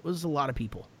it was a lot of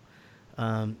people.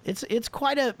 It's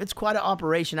quite an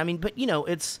operation. I mean, but you know,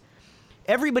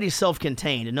 everybody's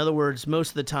self-contained. In other words, most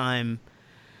of the time,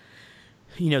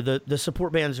 you know, the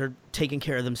support bands are taking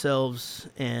care of themselves,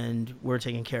 and we're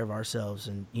taking care of ourselves,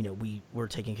 and you know, we're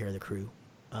taking care of the crew.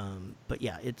 But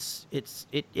yeah,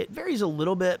 it varies a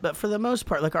little bit, but for the most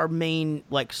part, like our main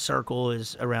like circle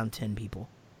is around 10 people.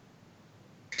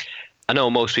 I know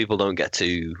most people don't get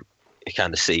to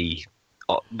kind of see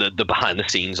the behind the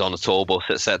scenes on a tour bus,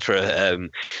 etc.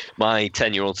 My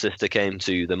 10-year-old sister came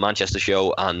to the Manchester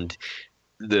show, and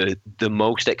the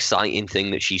most exciting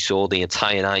thing that she saw the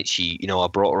entire night, I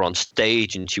brought her on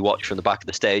stage and she watched from the back of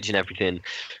the stage and everything.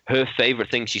 Her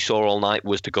favorite thing she saw all night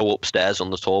was to go upstairs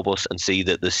on the tour bus and see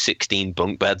that there's 16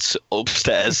 bunk beds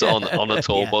upstairs on a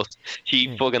tour bus.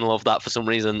 She fucking loved that for some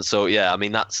reason. So yeah, I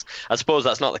mean, I suppose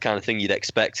that's not the kind of thing you'd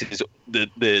expect. Is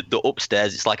the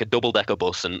upstairs, it's like a double-decker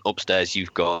bus, and upstairs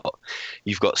you've got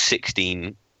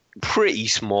 16 pretty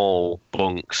small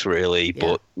bunks, really. Yeah.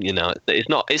 But you know,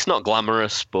 it's not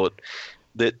glamorous, but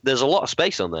there's a lot of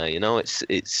space on there. You know, it's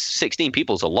 16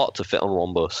 people's a lot to fit on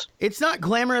one bus. It's not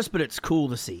glamorous, but it's cool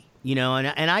to see. You know,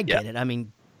 and I get it. I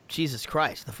mean, Jesus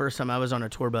Christ, the first time I was on a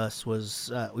tour bus was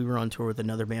we were on tour with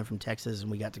another band from Texas, and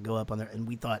we got to go up on there, and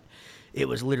we thought it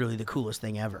was literally the coolest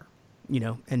thing ever. You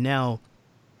know, and now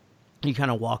you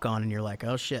kind of walk on and you're like,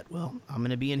 oh shit, well, I'm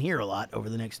going to be in here a lot over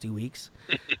the next 2 weeks.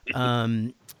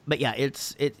 But yeah,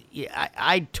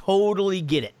 I totally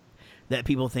get it that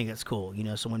people think it's cool, you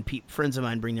know. So when friends of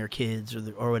mine bring their kids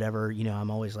or whatever, you know, I'm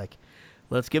always like,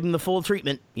 let's give them the full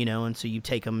treatment, you know. And so you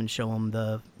take them and show them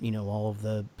all of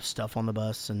the stuff on the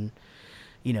bus, and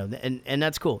you know, and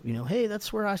that's cool, you know. Hey,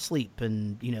 that's where I sleep,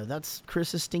 and you know, that's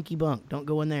Chris's stinky bunk. Don't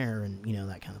go in there, and you know,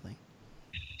 that kind of thing.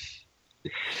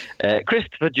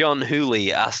 Christopher John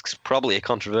Hooley asks, probably a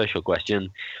controversial question,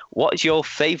 what is your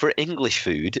favourite English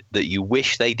food that you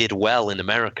wish they did well in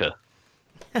America?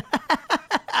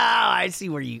 I see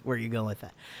where you're going with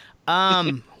that.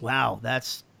 Wow,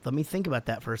 let me think about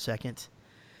that for a second.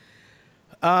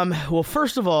 Well,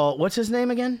 first of all, what's his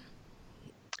name again?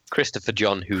 Christopher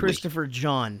John Hooley. Christopher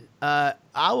John. I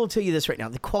will tell you this right now.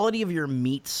 The quality of your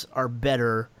meats are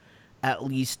better at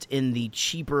least in the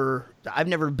cheaper. I've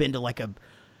never been to like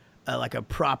a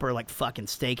proper like fucking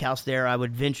steakhouse there. I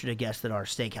would venture to guess that our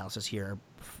steakhouses here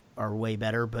are way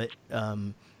better, but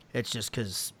it's just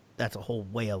because that's a whole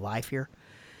way of life here.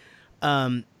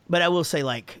 But I will say,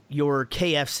 like, your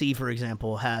KFC, for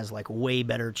example, has like way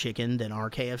better chicken than our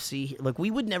KFC. Like,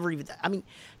 we would never even. I mean,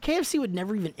 KFC would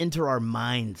never even enter our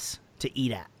minds to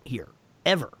eat at here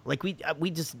ever. Like, we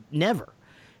just never.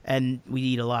 And we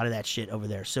eat a lot of that shit over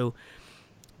there. So,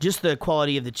 just the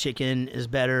quality of the chicken is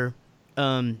better.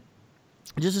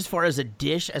 Just as far as a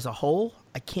dish as a whole,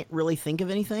 I can't really think of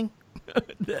anything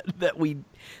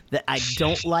that I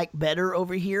don't like better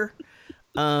over here.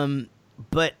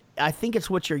 But I think it's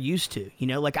what you're used to, you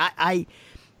know. Like I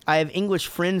have English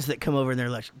friends that come over and they're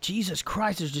like, Jesus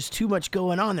Christ, there's just too much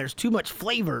going on. There's too much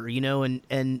flavor, you know,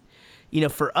 and you know,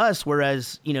 for us,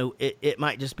 whereas, you know, it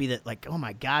might just be that like, oh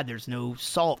my God, there's no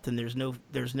salt and there's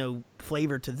no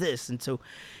flavor to this. And so,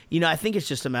 you know, I think it's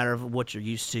just a matter of what you're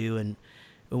used to and,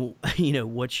 you know,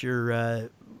 what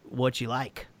you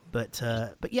like. But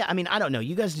yeah, I mean, I don't know.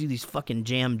 You guys do these fucking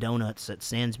jam donuts at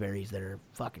Sainsbury's that are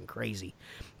fucking crazy.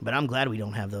 But I'm glad we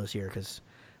don't have those here because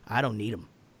I don't need them.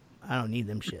 I don't need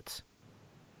them shits.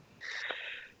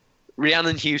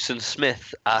 Rhiannon Houston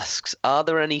Smith asks, are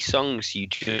there any songs you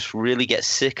just really get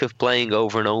sick of playing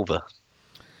over and over?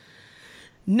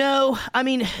 No. I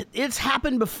mean, it's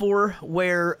happened before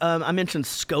where I mentioned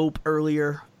Scope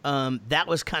earlier. That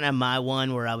was kind of my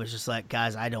one where I was just like,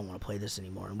 guys, I don't want to play this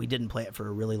anymore. And we didn't play it for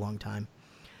a really long time.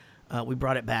 We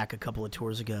brought it back a couple of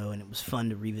tours ago, and it was fun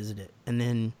to revisit it. And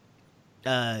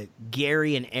then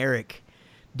Gary and Eric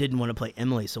didn't want to play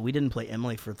Emily, so we didn't play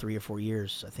Emily for 3 or 4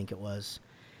 years, I think it was.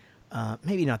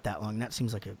 Maybe not that long. That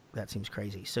seems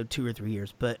crazy. So 2 or 3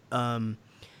 years. But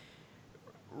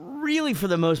really, for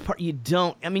the most part, you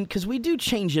don't. I mean, because we do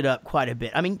change it up quite a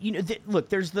bit. I mean, you know, look,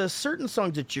 there's the certain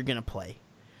songs that you're going to play.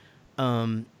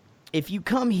 If you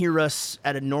come hear us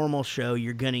at a normal show,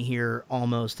 you're going to hear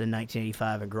Almost in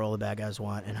 1985 and Girl All the Bad Guys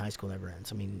Want and High School Never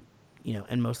Ends. I mean, you know,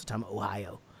 and most of the time,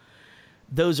 Ohio.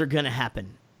 Those are going to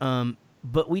happen.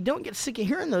 But we don't get sick of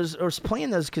hearing those or playing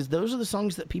those because those are the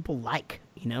songs that people like,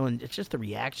 you know, and it's just the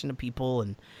reaction of people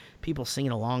and people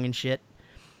singing along and shit.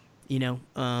 You know,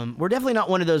 we're definitely not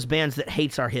one of those bands that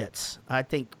hates our hits. I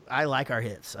think I like our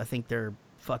hits. I think they're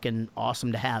fucking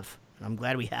awesome to have. I'm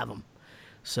glad we have them.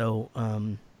 So,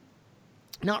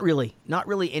 not really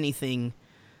anything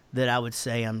that I would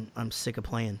say I'm sick of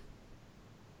playing.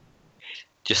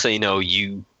 Just so you know,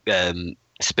 you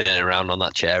spinning around on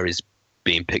that chair is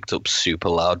being picked up super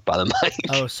loud by the mic.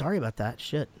 Oh, sorry about that.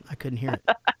 Shit, I couldn't hear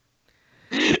it.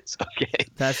 It's okay.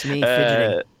 That's me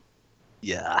fidgeting.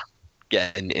 Yeah,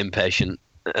 getting impatient.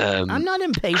 I'm not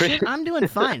impatient. I'm doing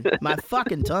fine. My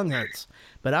fucking tongue hurts,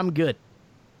 but I'm good.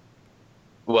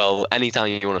 Well, anytime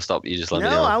you want to stop, you just let me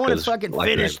know. No, I want to fucking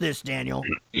finish this, Daniel.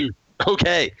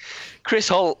 Okay. Chris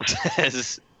Holt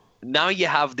says, now you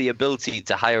have the ability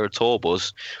to hire a tour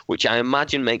bus, which I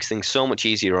imagine makes things so much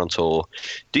easier on tour.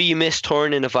 Do you miss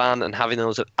touring in a van and having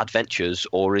those adventures,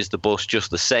 or is the bus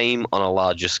just the same on a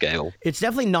larger scale? It's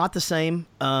definitely not the same.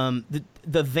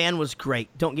 The van was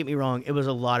great. Don't get me wrong. It was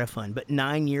a lot of fun. But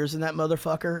 9 years in that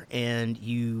motherfucker, and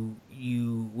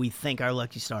we thank our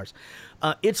lucky stars.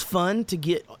 It's fun to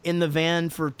get in the van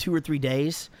for 2 or 3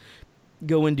 days,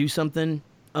 go and do something.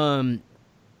 You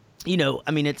know,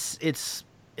 I mean,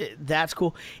 that's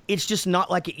cool. It's just not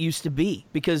like it used to be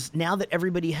because now that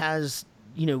everybody has,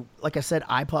 you know, like I said,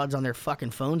 iPods on their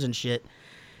fucking phones and shit,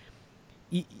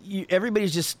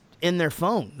 everybody's just in their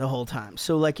phone the whole time.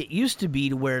 So like it used to be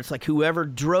to where it's like whoever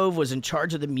drove was in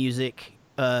charge of the music,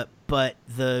 but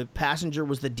the passenger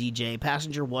was the DJ.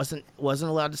 Passenger wasn't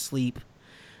allowed to sleep.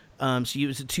 So it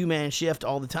was a 2-man shift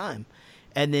all the time.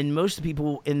 And then most of the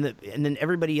people and then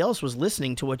everybody else was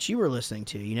listening to what you were listening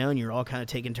to, you know, and you're all kind of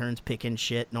taking turns picking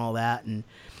shit and all that.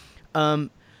 And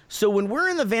so when we're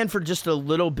in the van for just a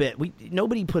little bit,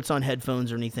 nobody puts on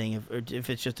headphones or anything if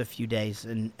it's just a few days,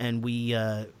 and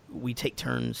we take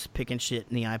turns picking shit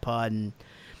in the iPod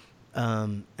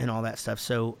and all that stuff.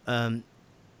 So and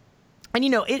you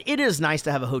know it is nice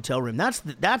to have a hotel room. That's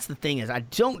the thing is I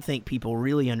don't think people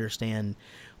really understand.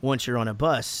 Once you're on a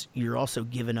bus, you're also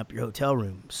giving up your hotel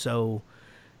room. So,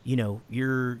 you know,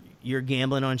 you're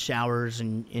gambling on showers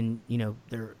and you know,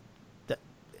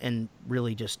 and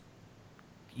really just,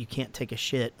 you can't take a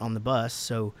shit on the bus.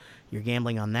 So you're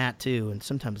gambling on that too. And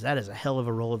sometimes that is a hell of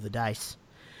a roll of the dice.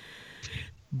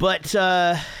 But,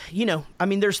 you know, I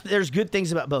mean, there's good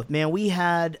things about both. Man, we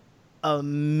had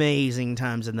amazing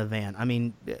times in the van. I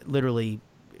mean, literally,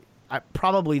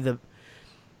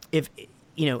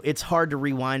 you know, it's hard to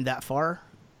rewind that far,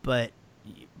 but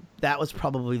that was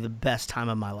probably the best time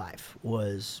of my life,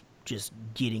 was just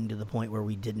getting to the point where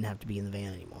we didn't have to be in the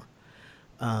van anymore.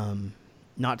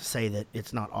 Not to say that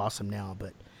it's not awesome now,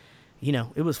 but you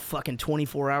know, it was fucking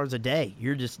 24 hours a day.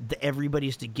 You're just,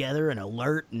 everybody's together and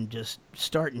alert and just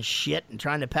starting shit and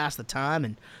trying to pass the time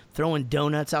and throwing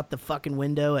donuts out the fucking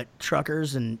window at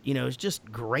truckers. And, you know, it's just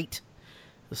great.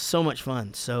 It was so much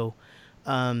fun. So,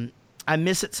 I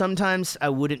miss it sometimes. I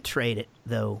wouldn't trade it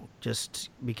though, just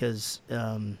because,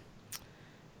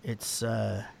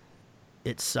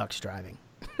 it sucks driving,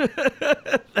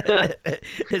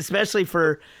 especially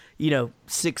for, you know,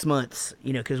 6 months,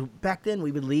 you know, because back then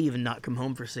we would leave and not come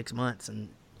home for 6 months. And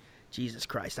Jesus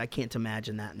Christ, I can't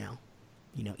imagine that now,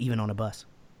 you know, even on a bus.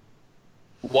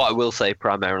 What I will say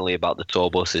primarily about the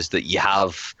tour bus is that you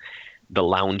have the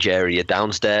lounge area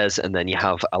downstairs and then you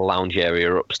have a lounge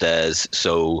area upstairs.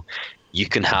 So you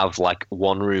can have like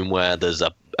one room where there's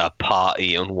a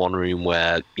party and one room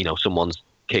where, you know, someone's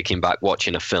kicking back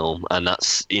watching a film. And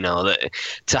that's, you know,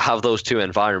 to have those two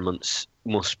environments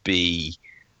must be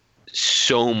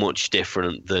so much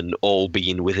different than all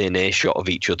being within earshot of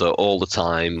each other all the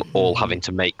time, all having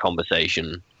to make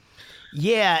conversation.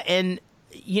 Yeah, and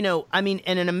you know, I mean,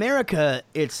 and in America,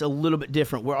 it's a little bit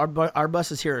different. Where our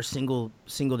buses here are single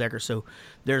decker, so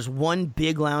there's one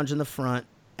big lounge in the front,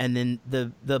 and then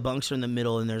the bunks are in the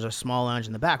middle, and there's a small lounge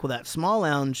in the back. Well, that small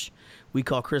lounge we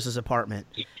call Chris's apartment.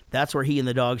 That's where he and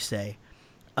the dog stay.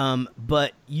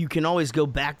 But you can always go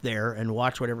back there and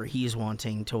watch whatever he's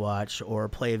wanting to watch or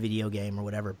play a video game or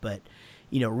whatever. But,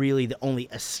 you know, really the only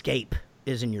escape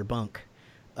is in your bunk.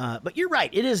 But you're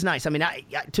right. It is nice. I mean,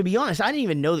 to be honest, I didn't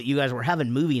even know that you guys were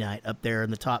having movie night up there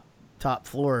in the top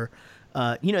floor.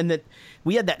 You know, and that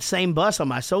we had that same bus on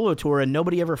my solo tour, and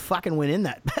nobody ever fucking went in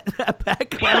that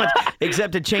back lounge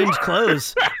except to change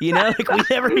clothes. You know, like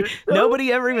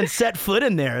nobody ever even set foot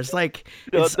in there. It's like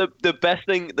the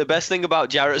best thing about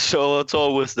Jarrett's solo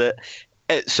tour was that.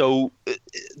 So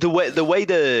the way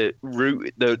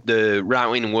the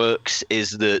routing works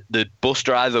is that the bus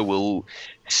driver will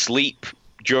sleep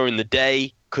during the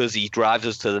day because he drives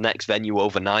us to the next venue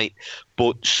overnight.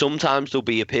 But sometimes there'll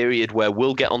be a period where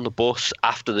we'll get on the bus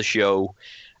after the show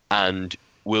and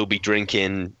we'll be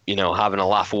drinking, you know, having a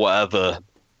laugh or whatever.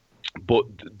 But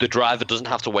the driver doesn't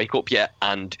have to wake up yet.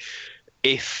 And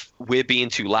if we're being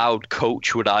too loud,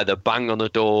 Coach would either bang on the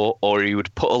door or he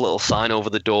would put a little sign over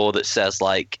the door that says,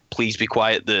 like, please be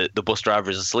quiet, the bus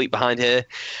driver is asleep behind here.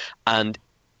 And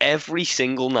every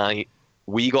single night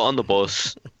we got on the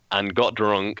bus and got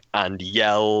drunk and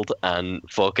yelled and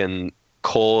fucking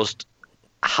caused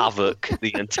havoc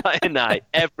the entire night,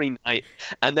 every night.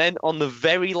 And then on the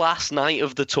very last night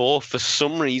of the tour, for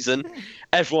some reason,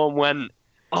 everyone went,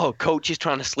 oh, Coach is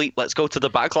trying to sleep. Let's go to the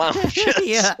back lounge.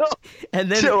 Yeah. And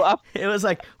then it was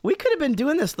like, we could have been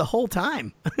doing this the whole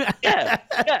time. Yeah.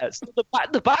 So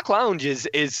the back lounge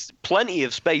is plenty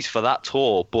of space for that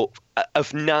tour. But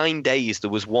of 9 days, there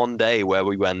was one day where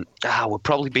we went, we're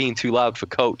probably being too loud for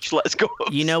Coach. Let's go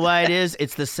upstairs. You know why it is?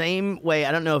 It's the same way.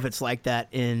 I don't know if it's like that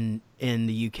in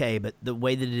the UK, but the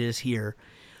way that it is here,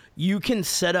 you can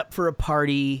set up for a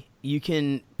party. You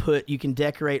can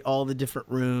decorate all the different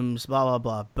rooms, blah, blah,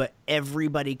 blah, but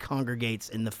everybody congregates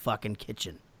in the fucking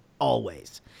kitchen,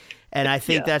 always. And I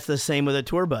think that's the same with a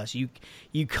tour bus.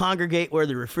 You congregate where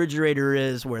the refrigerator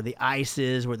is, where the ice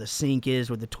is, where the sink is,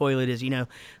 where the toilet is, you know,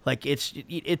 like it's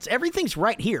everything's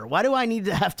right here. Why do I need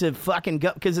to have to fucking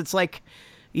go? Because it's like,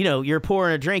 you know, you're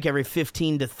pouring a drink every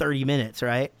 15 to 30 minutes,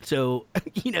 right? So,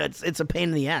 you know, it's a pain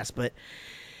in the ass, but...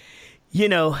 You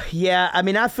know, yeah. I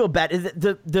mean, I feel bad.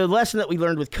 The lesson that we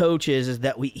learned with Coach is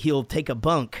that he'll take a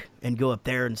bunk and go up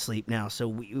there and sleep now. So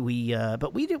we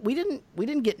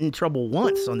didn't get in trouble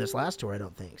once on this last tour. I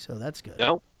don't think so. That's good.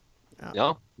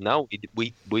 No.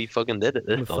 We fucking did it.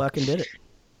 We fucking did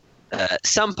it.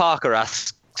 Sam Parker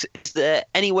asks, is there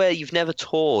anywhere you've never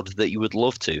toured that you would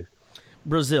love to?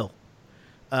 Brazil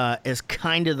is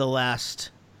kind of the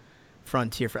last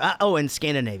frontier for. And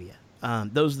Scandinavia.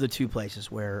 Those are the two places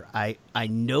where I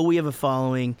know we have a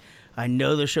following. I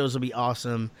know the shows will be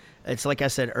awesome. It's like I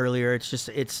said earlier.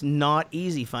 It's not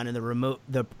easy finding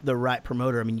the right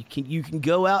promoter. I mean, you can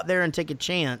go out there and take a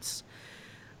chance,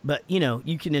 but you know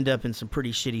you can end up in some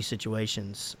pretty shitty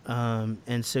situations.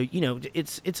 And so you know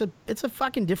it's a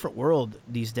fucking different world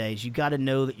these days. You got to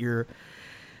know that you're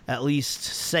at least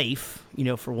safe. You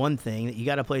know, for one thing, that you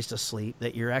got a place to sleep,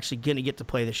 that you're actually gonna get to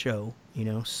play the show. You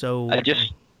know, so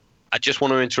I just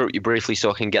want to interrupt you briefly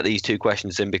so I can get these two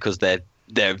questions in because they're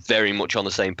very much on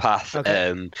the same path.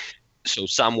 Okay. So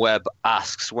Sam Webb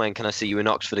asks, when can I see you in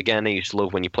Oxford again? I used to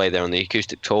love when you play there on the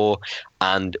acoustic tour.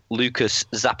 And Lucas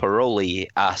Zapparoli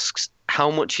asks, how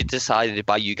much is decided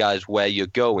by you guys where you're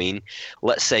going?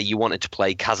 Let's say you wanted to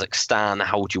play Kazakhstan.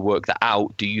 How would you work that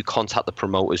out? Do you contact the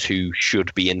promoters who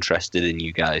should be interested in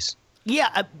you guys?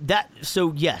 Yeah,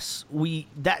 yes,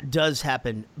 that does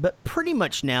happen, but pretty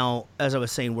much now, as I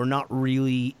was saying, we're not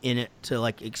really in it to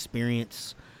like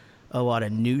experience a lot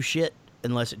of new shit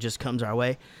unless it just comes our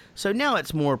way. So now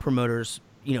it's more promoters,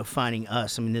 finding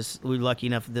us. I mean, we're lucky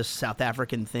enough. This South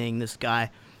African thing, this guy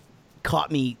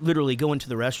caught me literally going to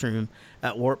the restroom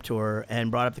at Warped Tour and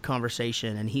brought up the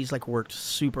conversation, and he's like worked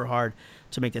super hard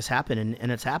to make this happen,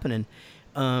 and it's happening.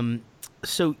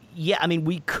 So yeah, I mean,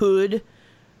 we could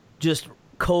just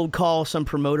cold call some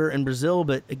promoter in Brazil,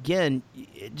 but again,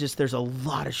 there's a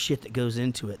lot of shit that goes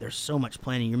into it. There's so much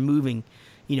planning. You're moving,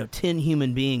 10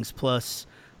 human beings plus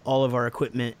all of our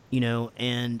equipment,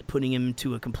 and putting them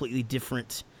into a completely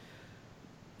different,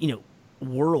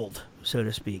 world, so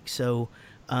to speak. So,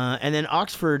 and then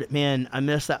Oxford, man, I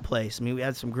miss that place. I mean, we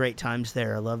had some great times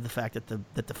there. I love the fact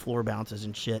that the floor bounces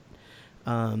and shit.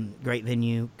 Great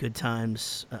venue, good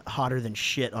times. Hotter than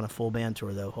shit on a full band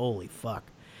tour, though. Holy fuck.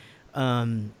 But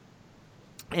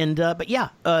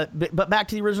back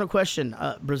to the original question.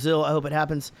 Brazil, I hope it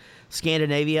happens.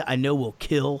 Scandinavia, I know will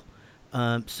kill.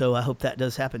 So I hope that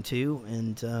does happen too.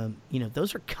 And,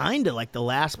 those are kind of like the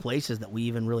last places that we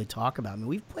even really talk about. I mean,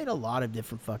 we've played a lot of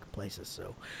different fucking places.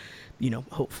 So,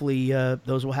 hopefully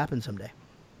those will happen someday.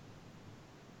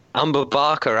 Amber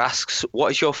Barker asks,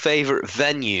 what is your favorite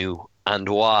venue and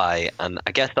why? And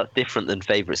I guess that's different than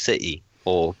favorite city,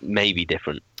 or maybe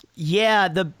different. Yeah,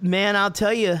 I'll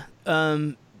tell you,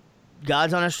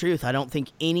 God's honest truth. I don't think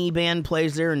any band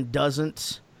plays there and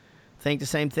doesn't think the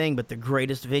same thing, but the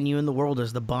greatest venue in the world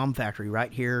is the Bomb Factory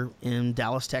right here in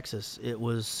Dallas, Texas. It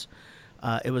was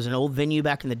an old venue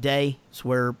back in the day. It's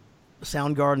where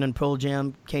Soundgarden and Pearl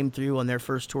Jam came through on their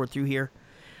first tour through here.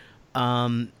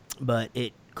 But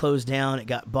it closed down, it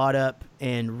got bought up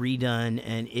and redone,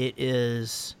 and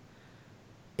it's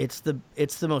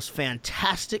the most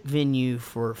fantastic venue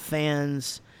for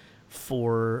fans,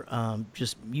 for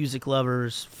just music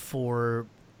lovers, for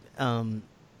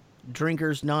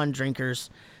drinkers,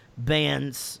 non-drinkers,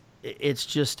 bands. It's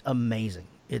just amazing.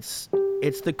 It's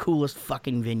the coolest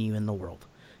fucking venue in the world.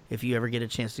 If you ever get a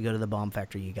chance to go to the Bomb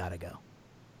Factory, you gotta go.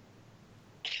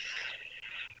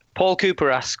 Paul Cooper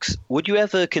asks, would you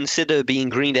ever consider being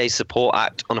Green Day's support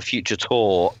act on a future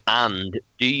tour? And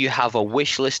do you have a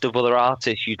wish list of other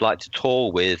artists you'd like to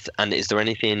tour with? And is there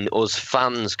anything us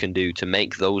fans can do to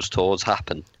make those tours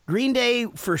happen? Green Day,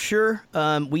 for sure.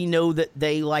 We know that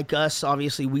they like us.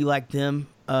 Obviously, we like them.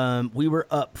 We were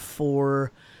up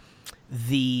for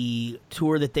the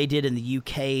tour that they did in the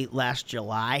UK last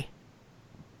July,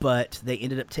 but they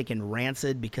ended up taking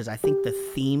Rancid because I think the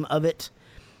theme of it,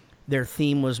 their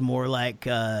theme was more like,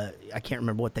 I can't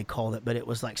remember what they called it, but it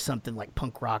was like something like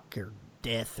punk rock or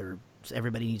death or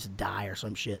everybody needs to die or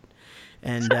some shit.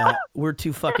 And we're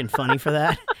too fucking funny for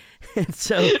that. And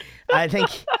so I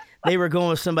think they were going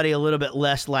with somebody a little bit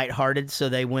less lighthearted, so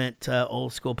they went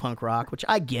old school punk rock, which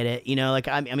I get it.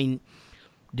 I mean,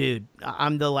 dude,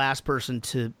 I'm the last person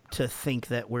to think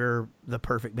that we're the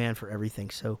perfect band for everything.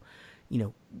 So,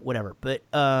 whatever. But,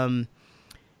 I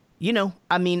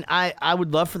mean, I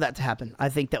would love for that to happen. I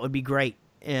think that would be great.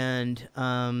 And,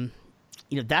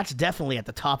 that's definitely at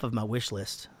the top of my wish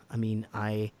list. I mean,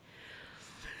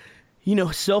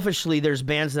 selfishly, there's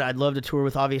bands that I'd love to tour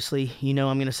with, obviously. I'm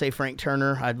going to say Frank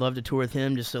Turner. I'd love to tour with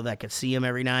him just so that I could see him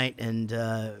every night. And,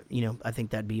 I think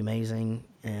that'd be amazing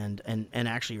and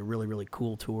actually a really, really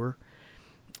cool tour.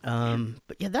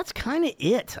 But, yeah, that's kind of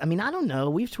it. I mean, I don't know.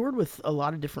 We've toured with a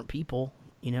lot of different people,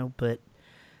 but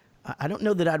I don't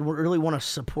know that I'd really want to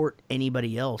support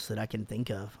anybody else that I can think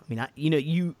of. I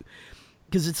mean,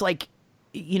 because it's like,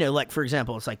 like, for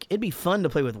example, it's like, it'd be fun to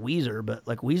play with Weezer, but,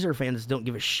 like, Weezer fans don't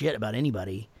give a shit about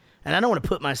anybody. And I don't want to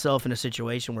put myself in a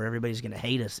situation where everybody's going to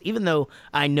hate us, even though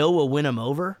I know we'll win them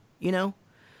over, So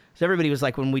everybody was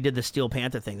like, when we did the Steel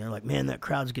Panther thing, they're like, man, that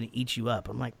crowd's going to eat you up.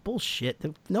 I'm like, bullshit.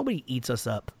 Nobody eats us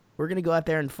up. We're going to go out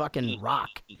there and fucking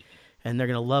rock. And they're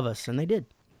going to love us. And they did.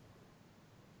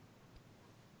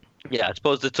 Yeah, I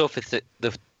suppose the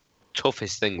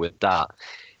toughest thing with that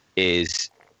is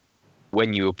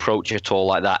when you approach a tour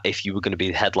like that, if you were going to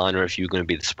be the headliner, if you were going to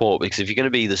be the support. Because if you're going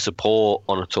to be the support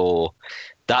on a tour,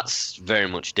 that's very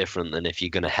much different than if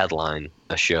you're going to headline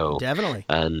a show. Definitely.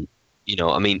 And,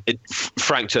 I mean,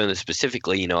 Frank Turner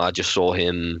specifically, I just saw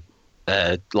him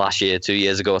last year, 2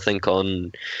 years ago, I think,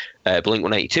 on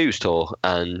Blink-182's tour.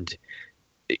 And,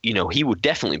 he would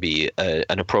definitely be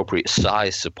an appropriate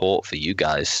size support for you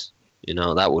guys.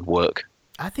 That would work.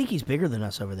 I think he's bigger than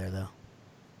us over there, though.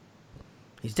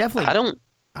 He's definitely.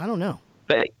 I don't know.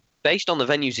 Based on the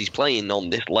venues he's playing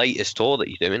on this latest tour that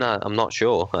he's doing, I'm not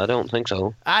sure. I don't think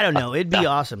so. I don't know. It'd be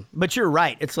awesome. But you're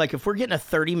right. It's like if we're getting a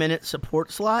 30-minute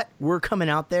support slot, we're coming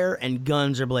out there and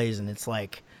guns are blazing. It's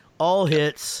like all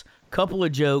hits, couple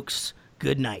of jokes,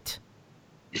 good night.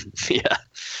 Yeah.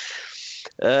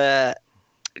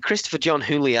 Christopher John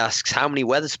Hooley asks, how many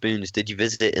Weatherspoons did you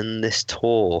visit in this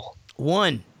tour?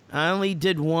 One. I only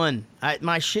did one.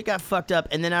 My shit got fucked up,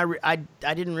 and then I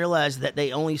didn't realize that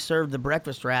they only served the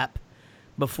breakfast wrap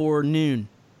before noon,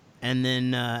 and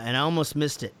then and I almost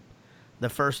missed it the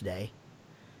first day,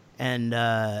 and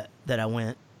that I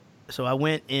went. So I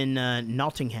went in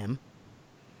Nottingham,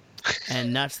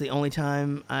 and that's the only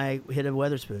time I hit a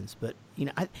Weatherspoons. But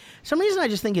some reason I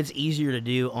just think it's easier to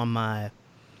do on my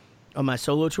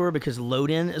solo tour because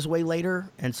load-in is way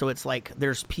later, and so it's like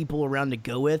there's people around to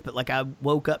go with, but like I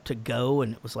woke up to go,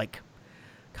 and it was like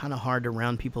kind of hard to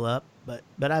round people up, but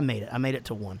I made it. I made it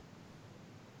to one.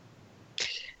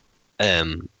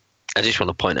 I just want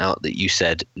to point out that you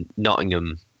said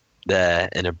Nottingham there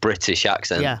in a British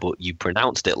accent, Yeah. but you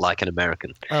pronounced it like an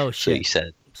American. Oh, So shit. you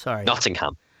said Sorry.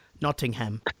 Nottingham.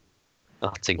 Nottingham.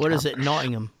 Nottingham. What is it?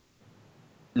 Nottingham.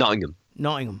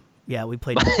 Nottingham. Yeah, we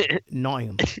played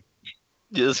Nottingham.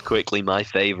 Just quickly, my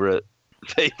favorite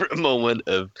moment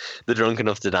of the Drunk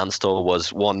Enough to Dance tour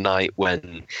was one night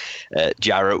when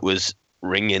Jarrett was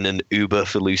ringing an Uber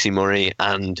for Lucy Murray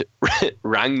and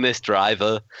rang this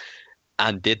driver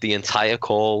and did the entire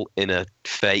call in a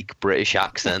fake British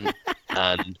accent.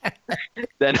 And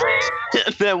then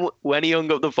when he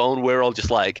hung up the phone, we're all just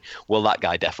like, well, that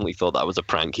guy definitely thought that was a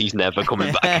prank. He's never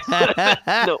coming back.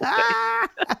 No way.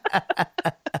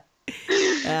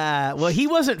 Well, he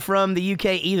wasn't from the UK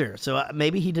either, so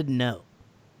maybe he didn't know.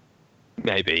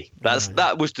 Maybe.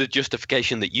 That was the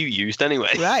justification that you used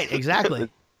anyway. Right, exactly.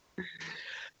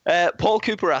 Paul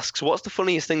Cooper asks, what's the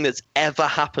funniest thing that's ever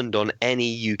happened on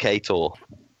any UK tour?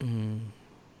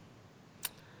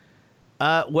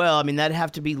 Well, I mean, that'd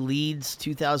have to be Leeds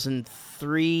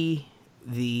 2003,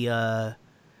 the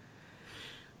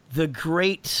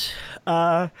great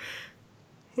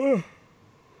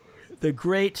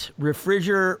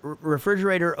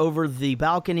refrigerator over the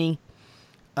balcony,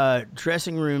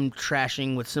 dressing room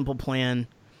trashing with Simple Plan.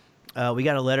 We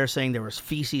got a letter saying there was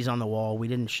feces on the wall. We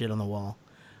didn't shit on the wall.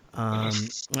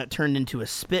 That turned into a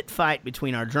spit fight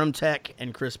between our drum tech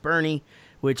and Chris Burney,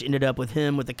 which ended up with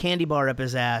him with a candy bar up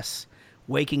his ass,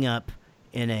 waking up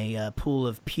in a pool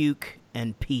of puke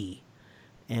and pee.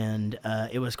 And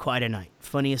it was quite a night.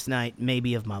 Funniest night,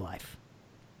 maybe, of my life.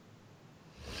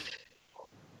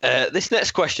 This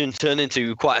next question turned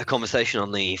into quite a conversation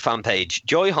on the fan page.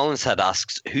 Joy Hollinshead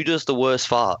asks, who does the worst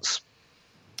farts?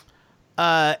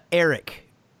 Eric's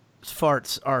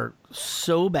farts are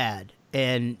so bad,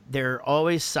 and they're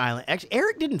always silent. Actually,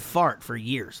 Eric didn't fart for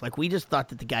years. Like, we just thought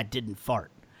that the guy didn't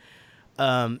fart.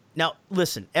 Now,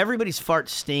 listen, everybody's farts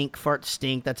stink.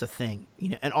 That's a thing.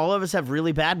 And all of us have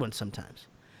really bad ones sometimes.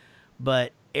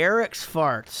 But Eric's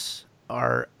farts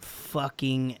are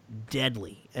fucking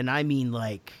deadly. And I mean,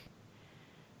 like,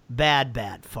 bad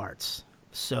farts.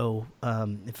 So,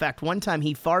 in fact, one time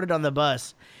he farted on the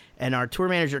bus, and our tour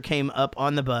manager came up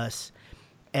on the bus,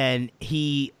 and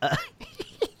he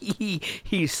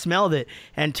smelled it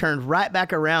and turned right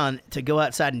back around to go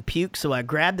outside and puke. So I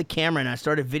grabbed the camera and I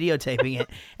started videotaping it.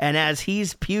 And as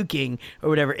he's puking or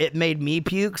whatever, it made me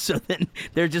puke. So then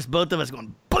there's just both of us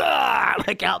going, bah!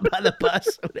 Like out by the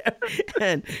bus, or whatever.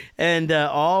 and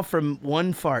all from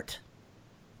one fart.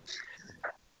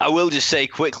 I will just say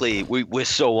quickly, we're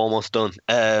so almost done.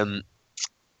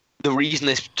 The reason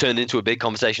this turned into a big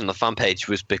conversation on the fan page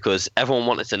was because everyone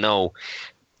wanted to know,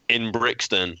 in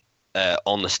Brixton,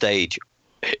 on the stage,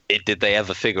 did they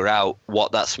ever figure out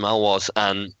what that smell was?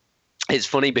 And it's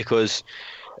funny because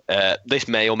this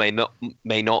may or may not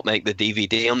make the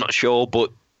DVD, I'm not sure,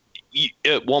 but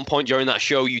at one point during that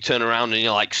show, you turn around and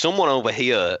you're like, someone over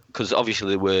here, because obviously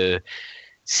there were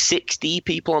 60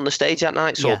 people on the stage that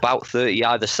night, so Yeah. about 30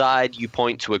 either side. You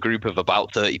point to a group of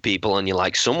about 30 people and you're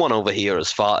like, someone over here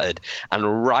has farted.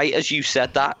 And right as you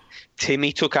said that,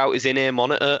 Timmy took out his in-ear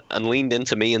monitor and leaned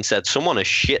into me and said, someone has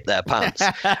shit their pants.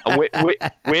 And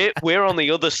we're on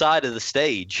the other side of the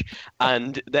stage.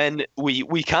 And then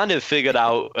we kind of figured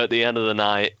out at the end of the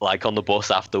night, like on the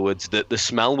bus afterwards, that the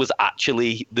smell was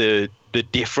actually the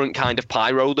different kind of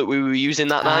pyro that we were using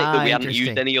that night that we hadn't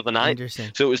used any other night.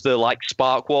 So it was the like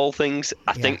spark wall things.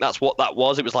 I think that's what that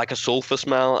was. It was like a sulfur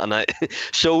smell, and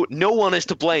so no one is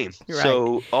to blame. Right.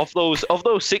 So of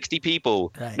those 60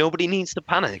 people, nobody needs to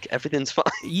panic. Everything's fine.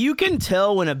 You can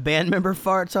tell when a band member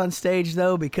farts on stage,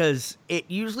 though, because it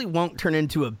usually won't turn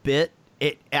into a bit.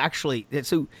 it actually,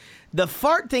 so the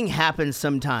fart thing happens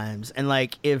sometimes. And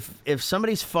like, if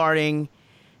somebody's farting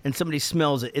and somebody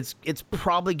smells it, it's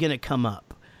probably going to come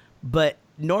up. But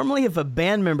normally if a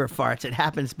band member farts, it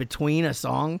happens between a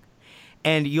song.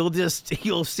 And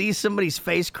you'll see somebody's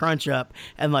face crunch up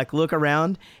and like look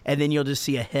around, and then you'll just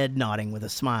see a head nodding with a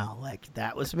smile, like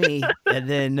that was me. And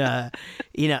then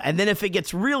and then if it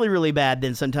gets really, really bad,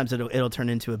 then sometimes it'll turn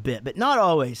into a bit, but not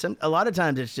always. A lot of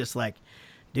times it's just like,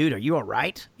 dude, are you all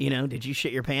right? Did you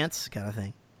shit your pants, kind of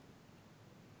thing.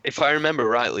 If I remember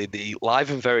rightly, the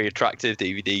Live and Very Attractive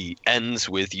DVD ends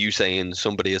with you saying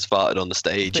somebody has farted on the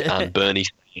stage and Bernie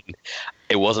saying,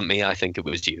 "It wasn't me, I think it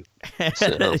was you."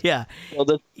 So, yeah. Well,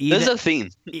 there's a theme.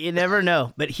 You never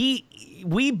know. But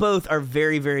we both are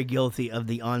very, very guilty of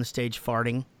the onstage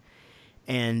farting.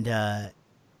 And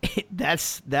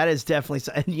that is definitely,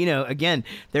 again,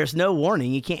 there's no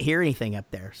warning. You can't hear anything up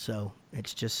there. So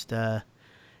it's just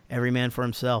every man for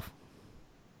himself.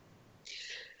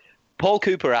 Paul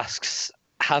Cooper asks,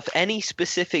 have any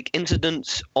specific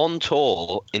incidents on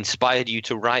tour inspired you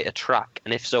to write a track?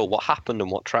 And if so, what happened and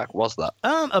what track was that?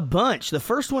 A bunch. The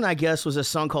first one, I guess, was a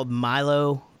song called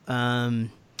Milo.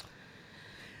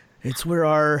 It's where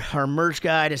our merch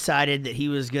guy decided that he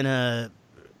was going to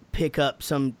pick up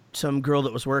some girl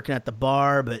that was working at the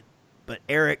bar, but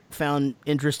Eric found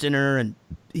interest in her, and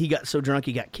he got so drunk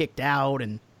he got kicked out,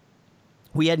 and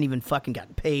we hadn't even fucking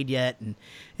gotten paid yet, and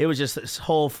it was just this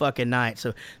whole fucking night.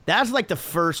 So that's like the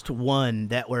first one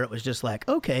where it was just like,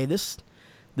 okay, this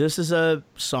is a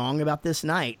song about this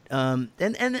night.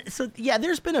 And so yeah,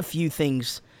 there's been a few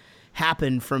things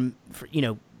happen from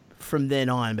then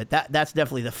on, but that's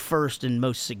definitely the first and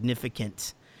most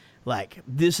significant. Like,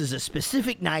 this is a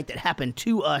specific night that happened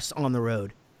to us on the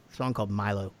road. A song called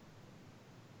Milo.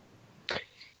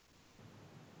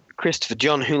 Christopher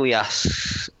John Hooley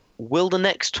asks, will the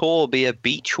next tour be a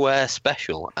beachwear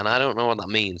special? And I don't know what that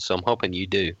means, so I'm hoping you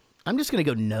do. I'm just going to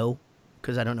go no,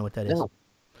 because I don't know what that is. No.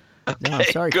 Okay, No,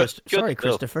 sorry, good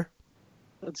Christopher.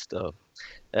 Good stuff.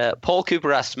 Paul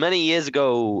Cooper asks, many years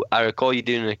ago, I recall you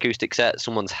doing an acoustic set at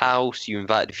someone's house. You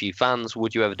invited a few fans.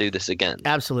 Would you ever do this again?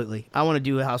 Absolutely. I want to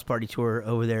do a house party tour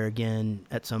over there again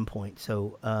at some point.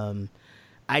 So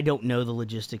I don't know the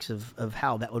logistics of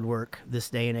how that would work this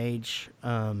day and age.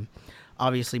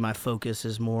 Obviously, my focus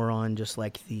is more on just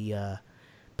like the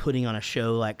putting on a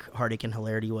show like Heartache and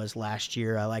Hilarity was last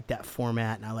year. I like that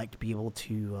format, and I like to be able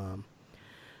to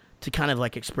kind of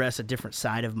like express a different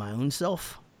side of my own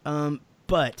self.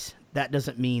 But that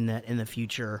doesn't mean that in the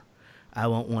future I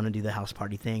won't want to do the house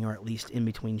party thing, or at least in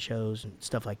between shows and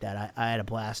stuff like that. I had a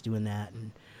blast doing that,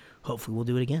 and hopefully we'll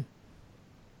do it again.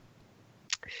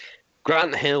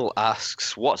 Grant Hill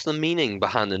asks, what's the meaning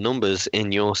behind the numbers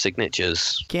in your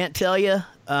signatures? Can't tell you.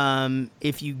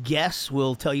 If you guess,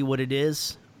 we'll tell you what it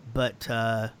is.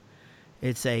 But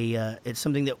it's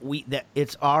something that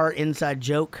it's our inside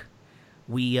joke.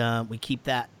 We keep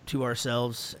that to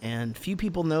ourselves, and few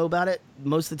people know about it.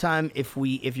 Most of the time, if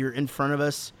you're in front of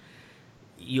us,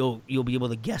 you'll be able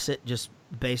to guess it just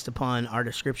based upon our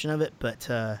description of it. But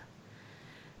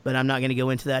I'm not going to go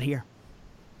into that here.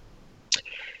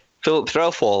 Philip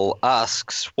Threlfall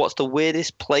asks, what's the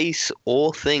weirdest place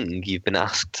or thing you've been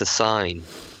asked to sign?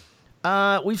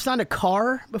 We've signed a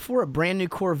car before, a brand new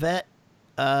Corvette.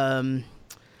 You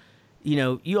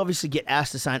obviously get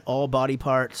asked to sign all body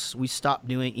parts. We stopped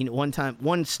doing, one time,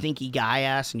 one stinky guy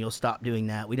asked, and you'll stop doing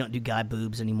that. We don't do guy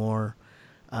boobs anymore.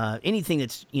 Anything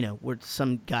that's, where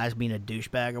some guy's being a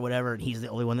douchebag or whatever, and he's the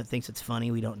only one that thinks it's funny,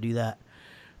 we don't do that.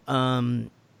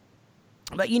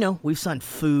 But, we've signed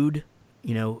food,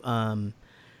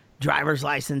 driver's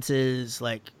licenses,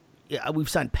 we've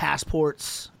signed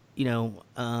passports, a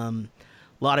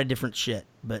lot of different shit.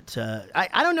 But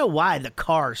I don't know why the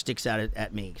car sticks out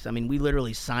at me. Because, we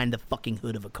literally signed the fucking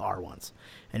hood of a car once.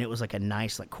 And it was like a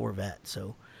nice Corvette.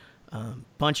 So,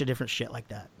 bunch of different shit like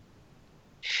that.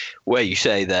 Where you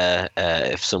say there,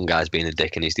 if some guy's being a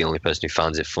dick and he's the only person who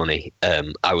finds it funny.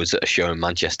 I was at a show in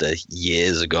Manchester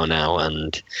years ago now,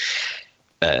 and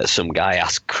some guy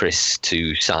asked Chris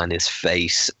to sign his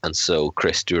face, and so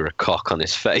Chris drew a cock on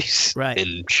his face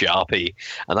in Sharpie,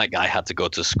 and that guy had to go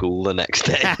to school the next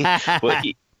day. But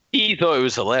he thought it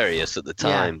was hilarious at the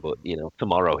time, but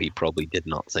tomorrow he probably did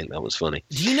not think that was funny.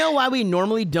 Do you know why we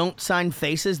normally don't sign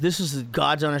faces? This is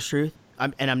God's honest truth,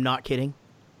 and I'm not kidding.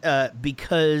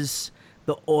 Because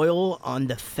the oil on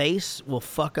the face will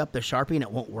fuck up the Sharpie and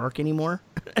it won't work anymore.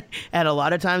 And a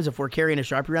lot of times if we're carrying a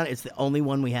Sharpie around, it's the only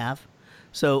one we have.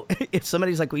 So if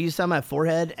somebody's like, will you sign my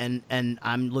forehead? And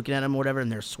I'm looking at them or whatever,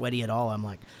 and they're sweaty at all, I'm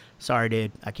like, sorry,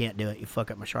 dude, I can't do it. You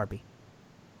fuck up my Sharpie.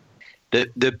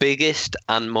 The biggest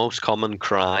and most common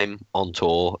crime on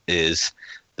tour is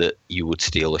that you would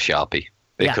steal a Sharpie,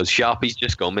 because Sharpies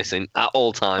just go missing at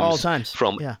all times. All times.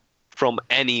 From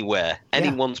anywhere,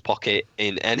 anyone's pocket,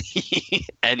 in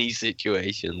any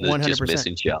situation. There's 100%. just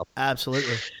missing Sharp.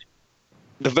 Absolutely.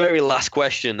 The very last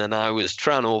question, and I was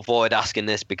trying to avoid asking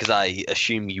this because I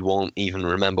assume you won't even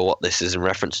remember what this is in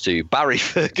reference to. Barry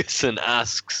Ferguson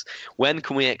asks, when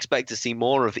can we expect to see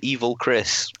more of Evil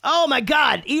Chris? Oh my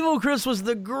God, Evil Chris was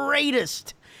the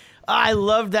greatest. I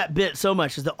loved that bit so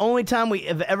much. It's the only time we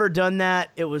have ever done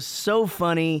that. It was so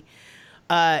funny.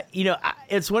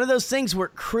 It's one of those things where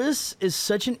Chris is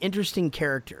such an interesting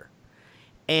character,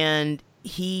 and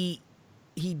he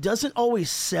doesn't always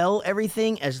sell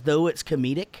everything as though it's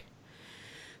comedic.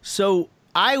 So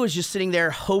I was just sitting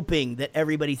there hoping that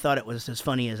everybody thought it was as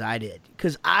funny as I did,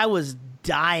 because I was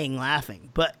dying laughing.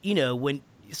 But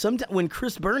when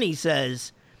Chris Burney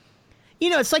says,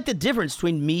 it's like the difference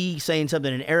between me saying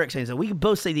something and Eric saying something. We can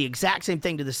both say the exact same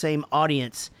thing to the same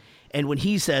audience, and when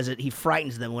he says it, he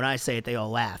frightens them. When I say it, they all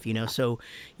laugh, So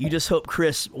you just hope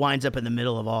Chris winds up in the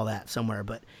middle of all that somewhere.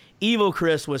 But Evil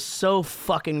Chris was so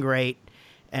fucking great.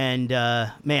 And,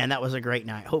 man, that was a great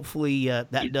night. Hopefully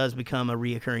that does become a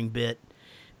reoccurring bit.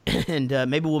 And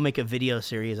maybe we'll make a video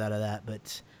series out of that.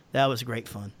 But that was great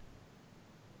fun.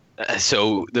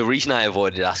 So the reason I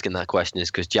avoided asking that question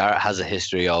is because Jarrett has a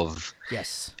history of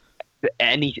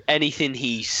anything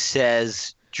he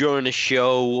says during a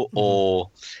show, or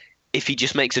if he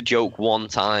just makes a joke one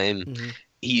time,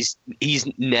 he's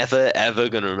never ever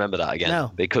going to remember that again.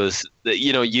 No. Because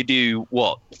you do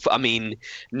what? I mean,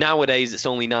 nowadays it's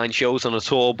only 9 shows on a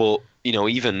tour, but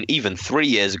even 3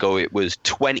 years ago it was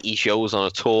 20 shows on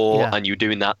a tour, and you're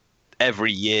doing that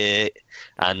every year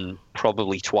and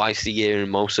probably twice a year in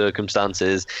most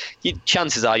circumstances.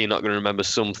 Chances are you're not going to remember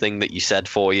something that you said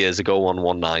 4 years ago on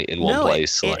one night in one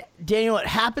place. Daniel, it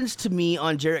happens to me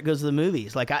on Jarrett Goes to the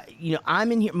Movies. Like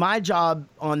I'm in here. My job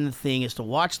on the thing is to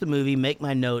watch the movie, make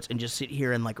my notes, and just sit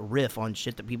here and like riff on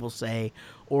shit that people say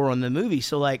or on the movie.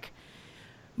 So like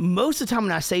most of the time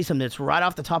when I say something, it's right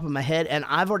off the top of my head, and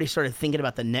I've already started thinking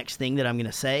about the next thing that I'm going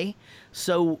to say.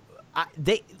 So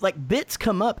they like bits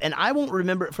come up and I won't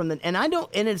remember it and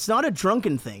it's not a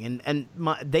drunken thing, and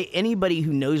anybody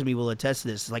who knows me will attest to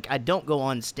this. Like I don't go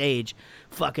on stage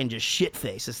fucking just shit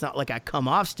face. It's not like I come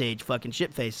off stage fucking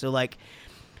shit face. So like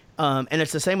and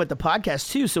it's the same with the podcast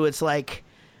too. So it's like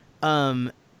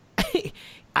I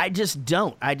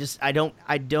don't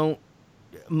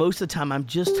most of the time I'm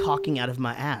just talking out of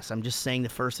my ass. I'm just saying the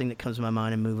first thing that comes to my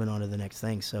mind and moving on to the next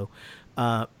thing. So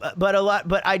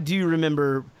but I do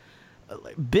remember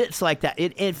bits like that.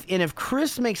 If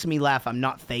Chris makes me laugh, I'm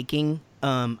not faking.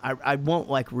 I won't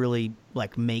like really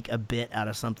like make a bit out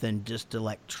of something just to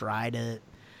like try to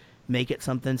make it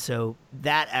something. So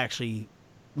that actually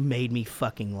made me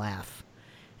fucking laugh,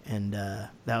 and that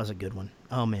was a good one.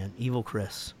 Oh man, Evil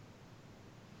Chris.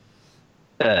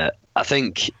 I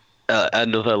think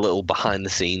another little behind the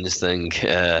scenes thing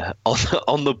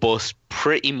on the bus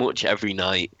pretty much every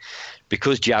night,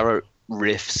 because Jarrett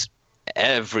riffs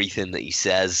everything that he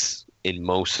says in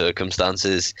most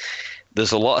circumstances.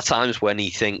 There's a lot of times when he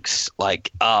thinks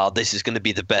like, this is going to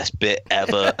be the best bit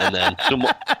ever, and then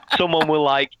someone will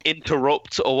like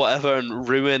interrupt or whatever and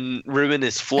ruin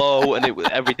his flow, and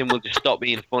everything will just stop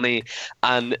being funny.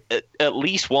 And at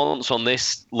least once on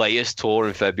this latest tour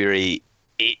in February,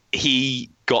 he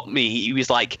got me. He was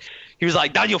like,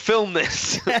 Daniel, film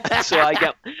this. So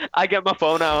I get my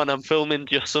phone out and I'm filming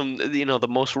just some, the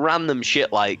most random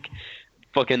shit, like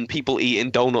fucking people eating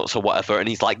donuts or whatever, and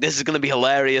he's like, this is going to be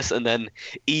hilarious, and then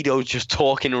Edo's just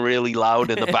talking really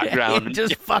loud in the background.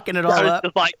 just fucking it all up.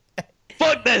 Just like,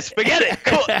 fuck this, forget it,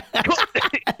 cut.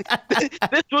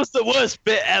 This was the worst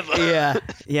bit ever.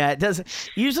 Yeah, it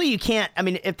doesn't. Usually you can't, I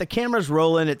mean, if the camera's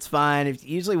rolling, it's fine.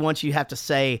 Usually once you have to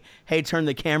say, hey, turn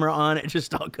the camera on, it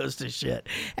just all goes to shit.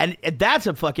 And that's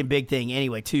a fucking big thing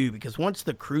anyway, too, because once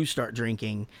the crew start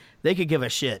drinking, they could give a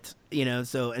shit,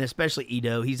 so, and especially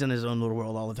Edo, he's in his own little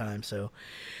world all the time, so,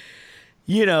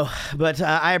 but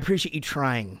I appreciate you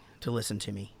trying to listen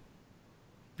to me.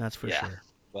 That's for sure.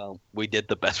 Well, we did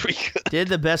the best we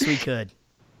could.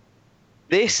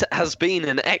 This has been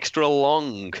an extra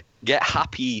long Get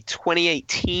Happy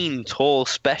 2018 tour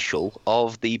special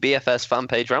of the BFS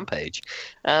Fanpage Rampage,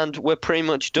 and we're pretty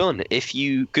much done. If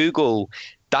you Google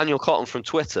Daniel Cotton from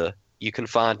Twitter, you can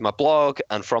find my blog,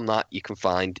 and from that you can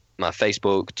find my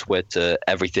Facebook, Twitter,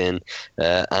 everything.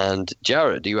 And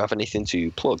Jarrett, do you have anything to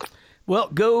plug? Well,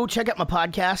 go check out my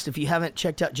podcast. If you haven't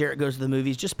checked out Jarrett Goes to the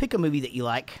Movies, just pick a movie that you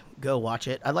like. Go watch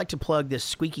it. I'd like to plug this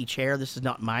squeaky chair. This is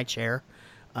not my chair.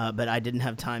 but I didn't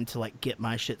have time to like get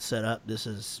my shit set up. This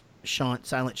is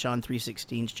Silent Sean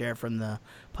 316's chair from the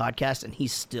podcast, and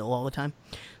he's still all the time.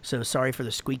 So sorry for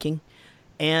the squeaking.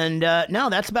 And no,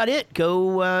 that's about it.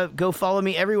 Go follow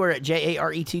me everywhere at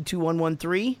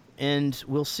JARET2113, and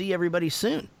we'll see everybody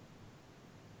soon.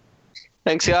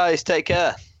 Thanks, guys. Take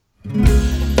care.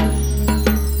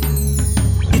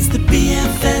 It's the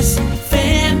BFS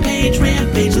fan page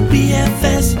rampage. The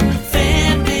BFS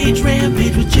fan page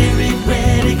rampage with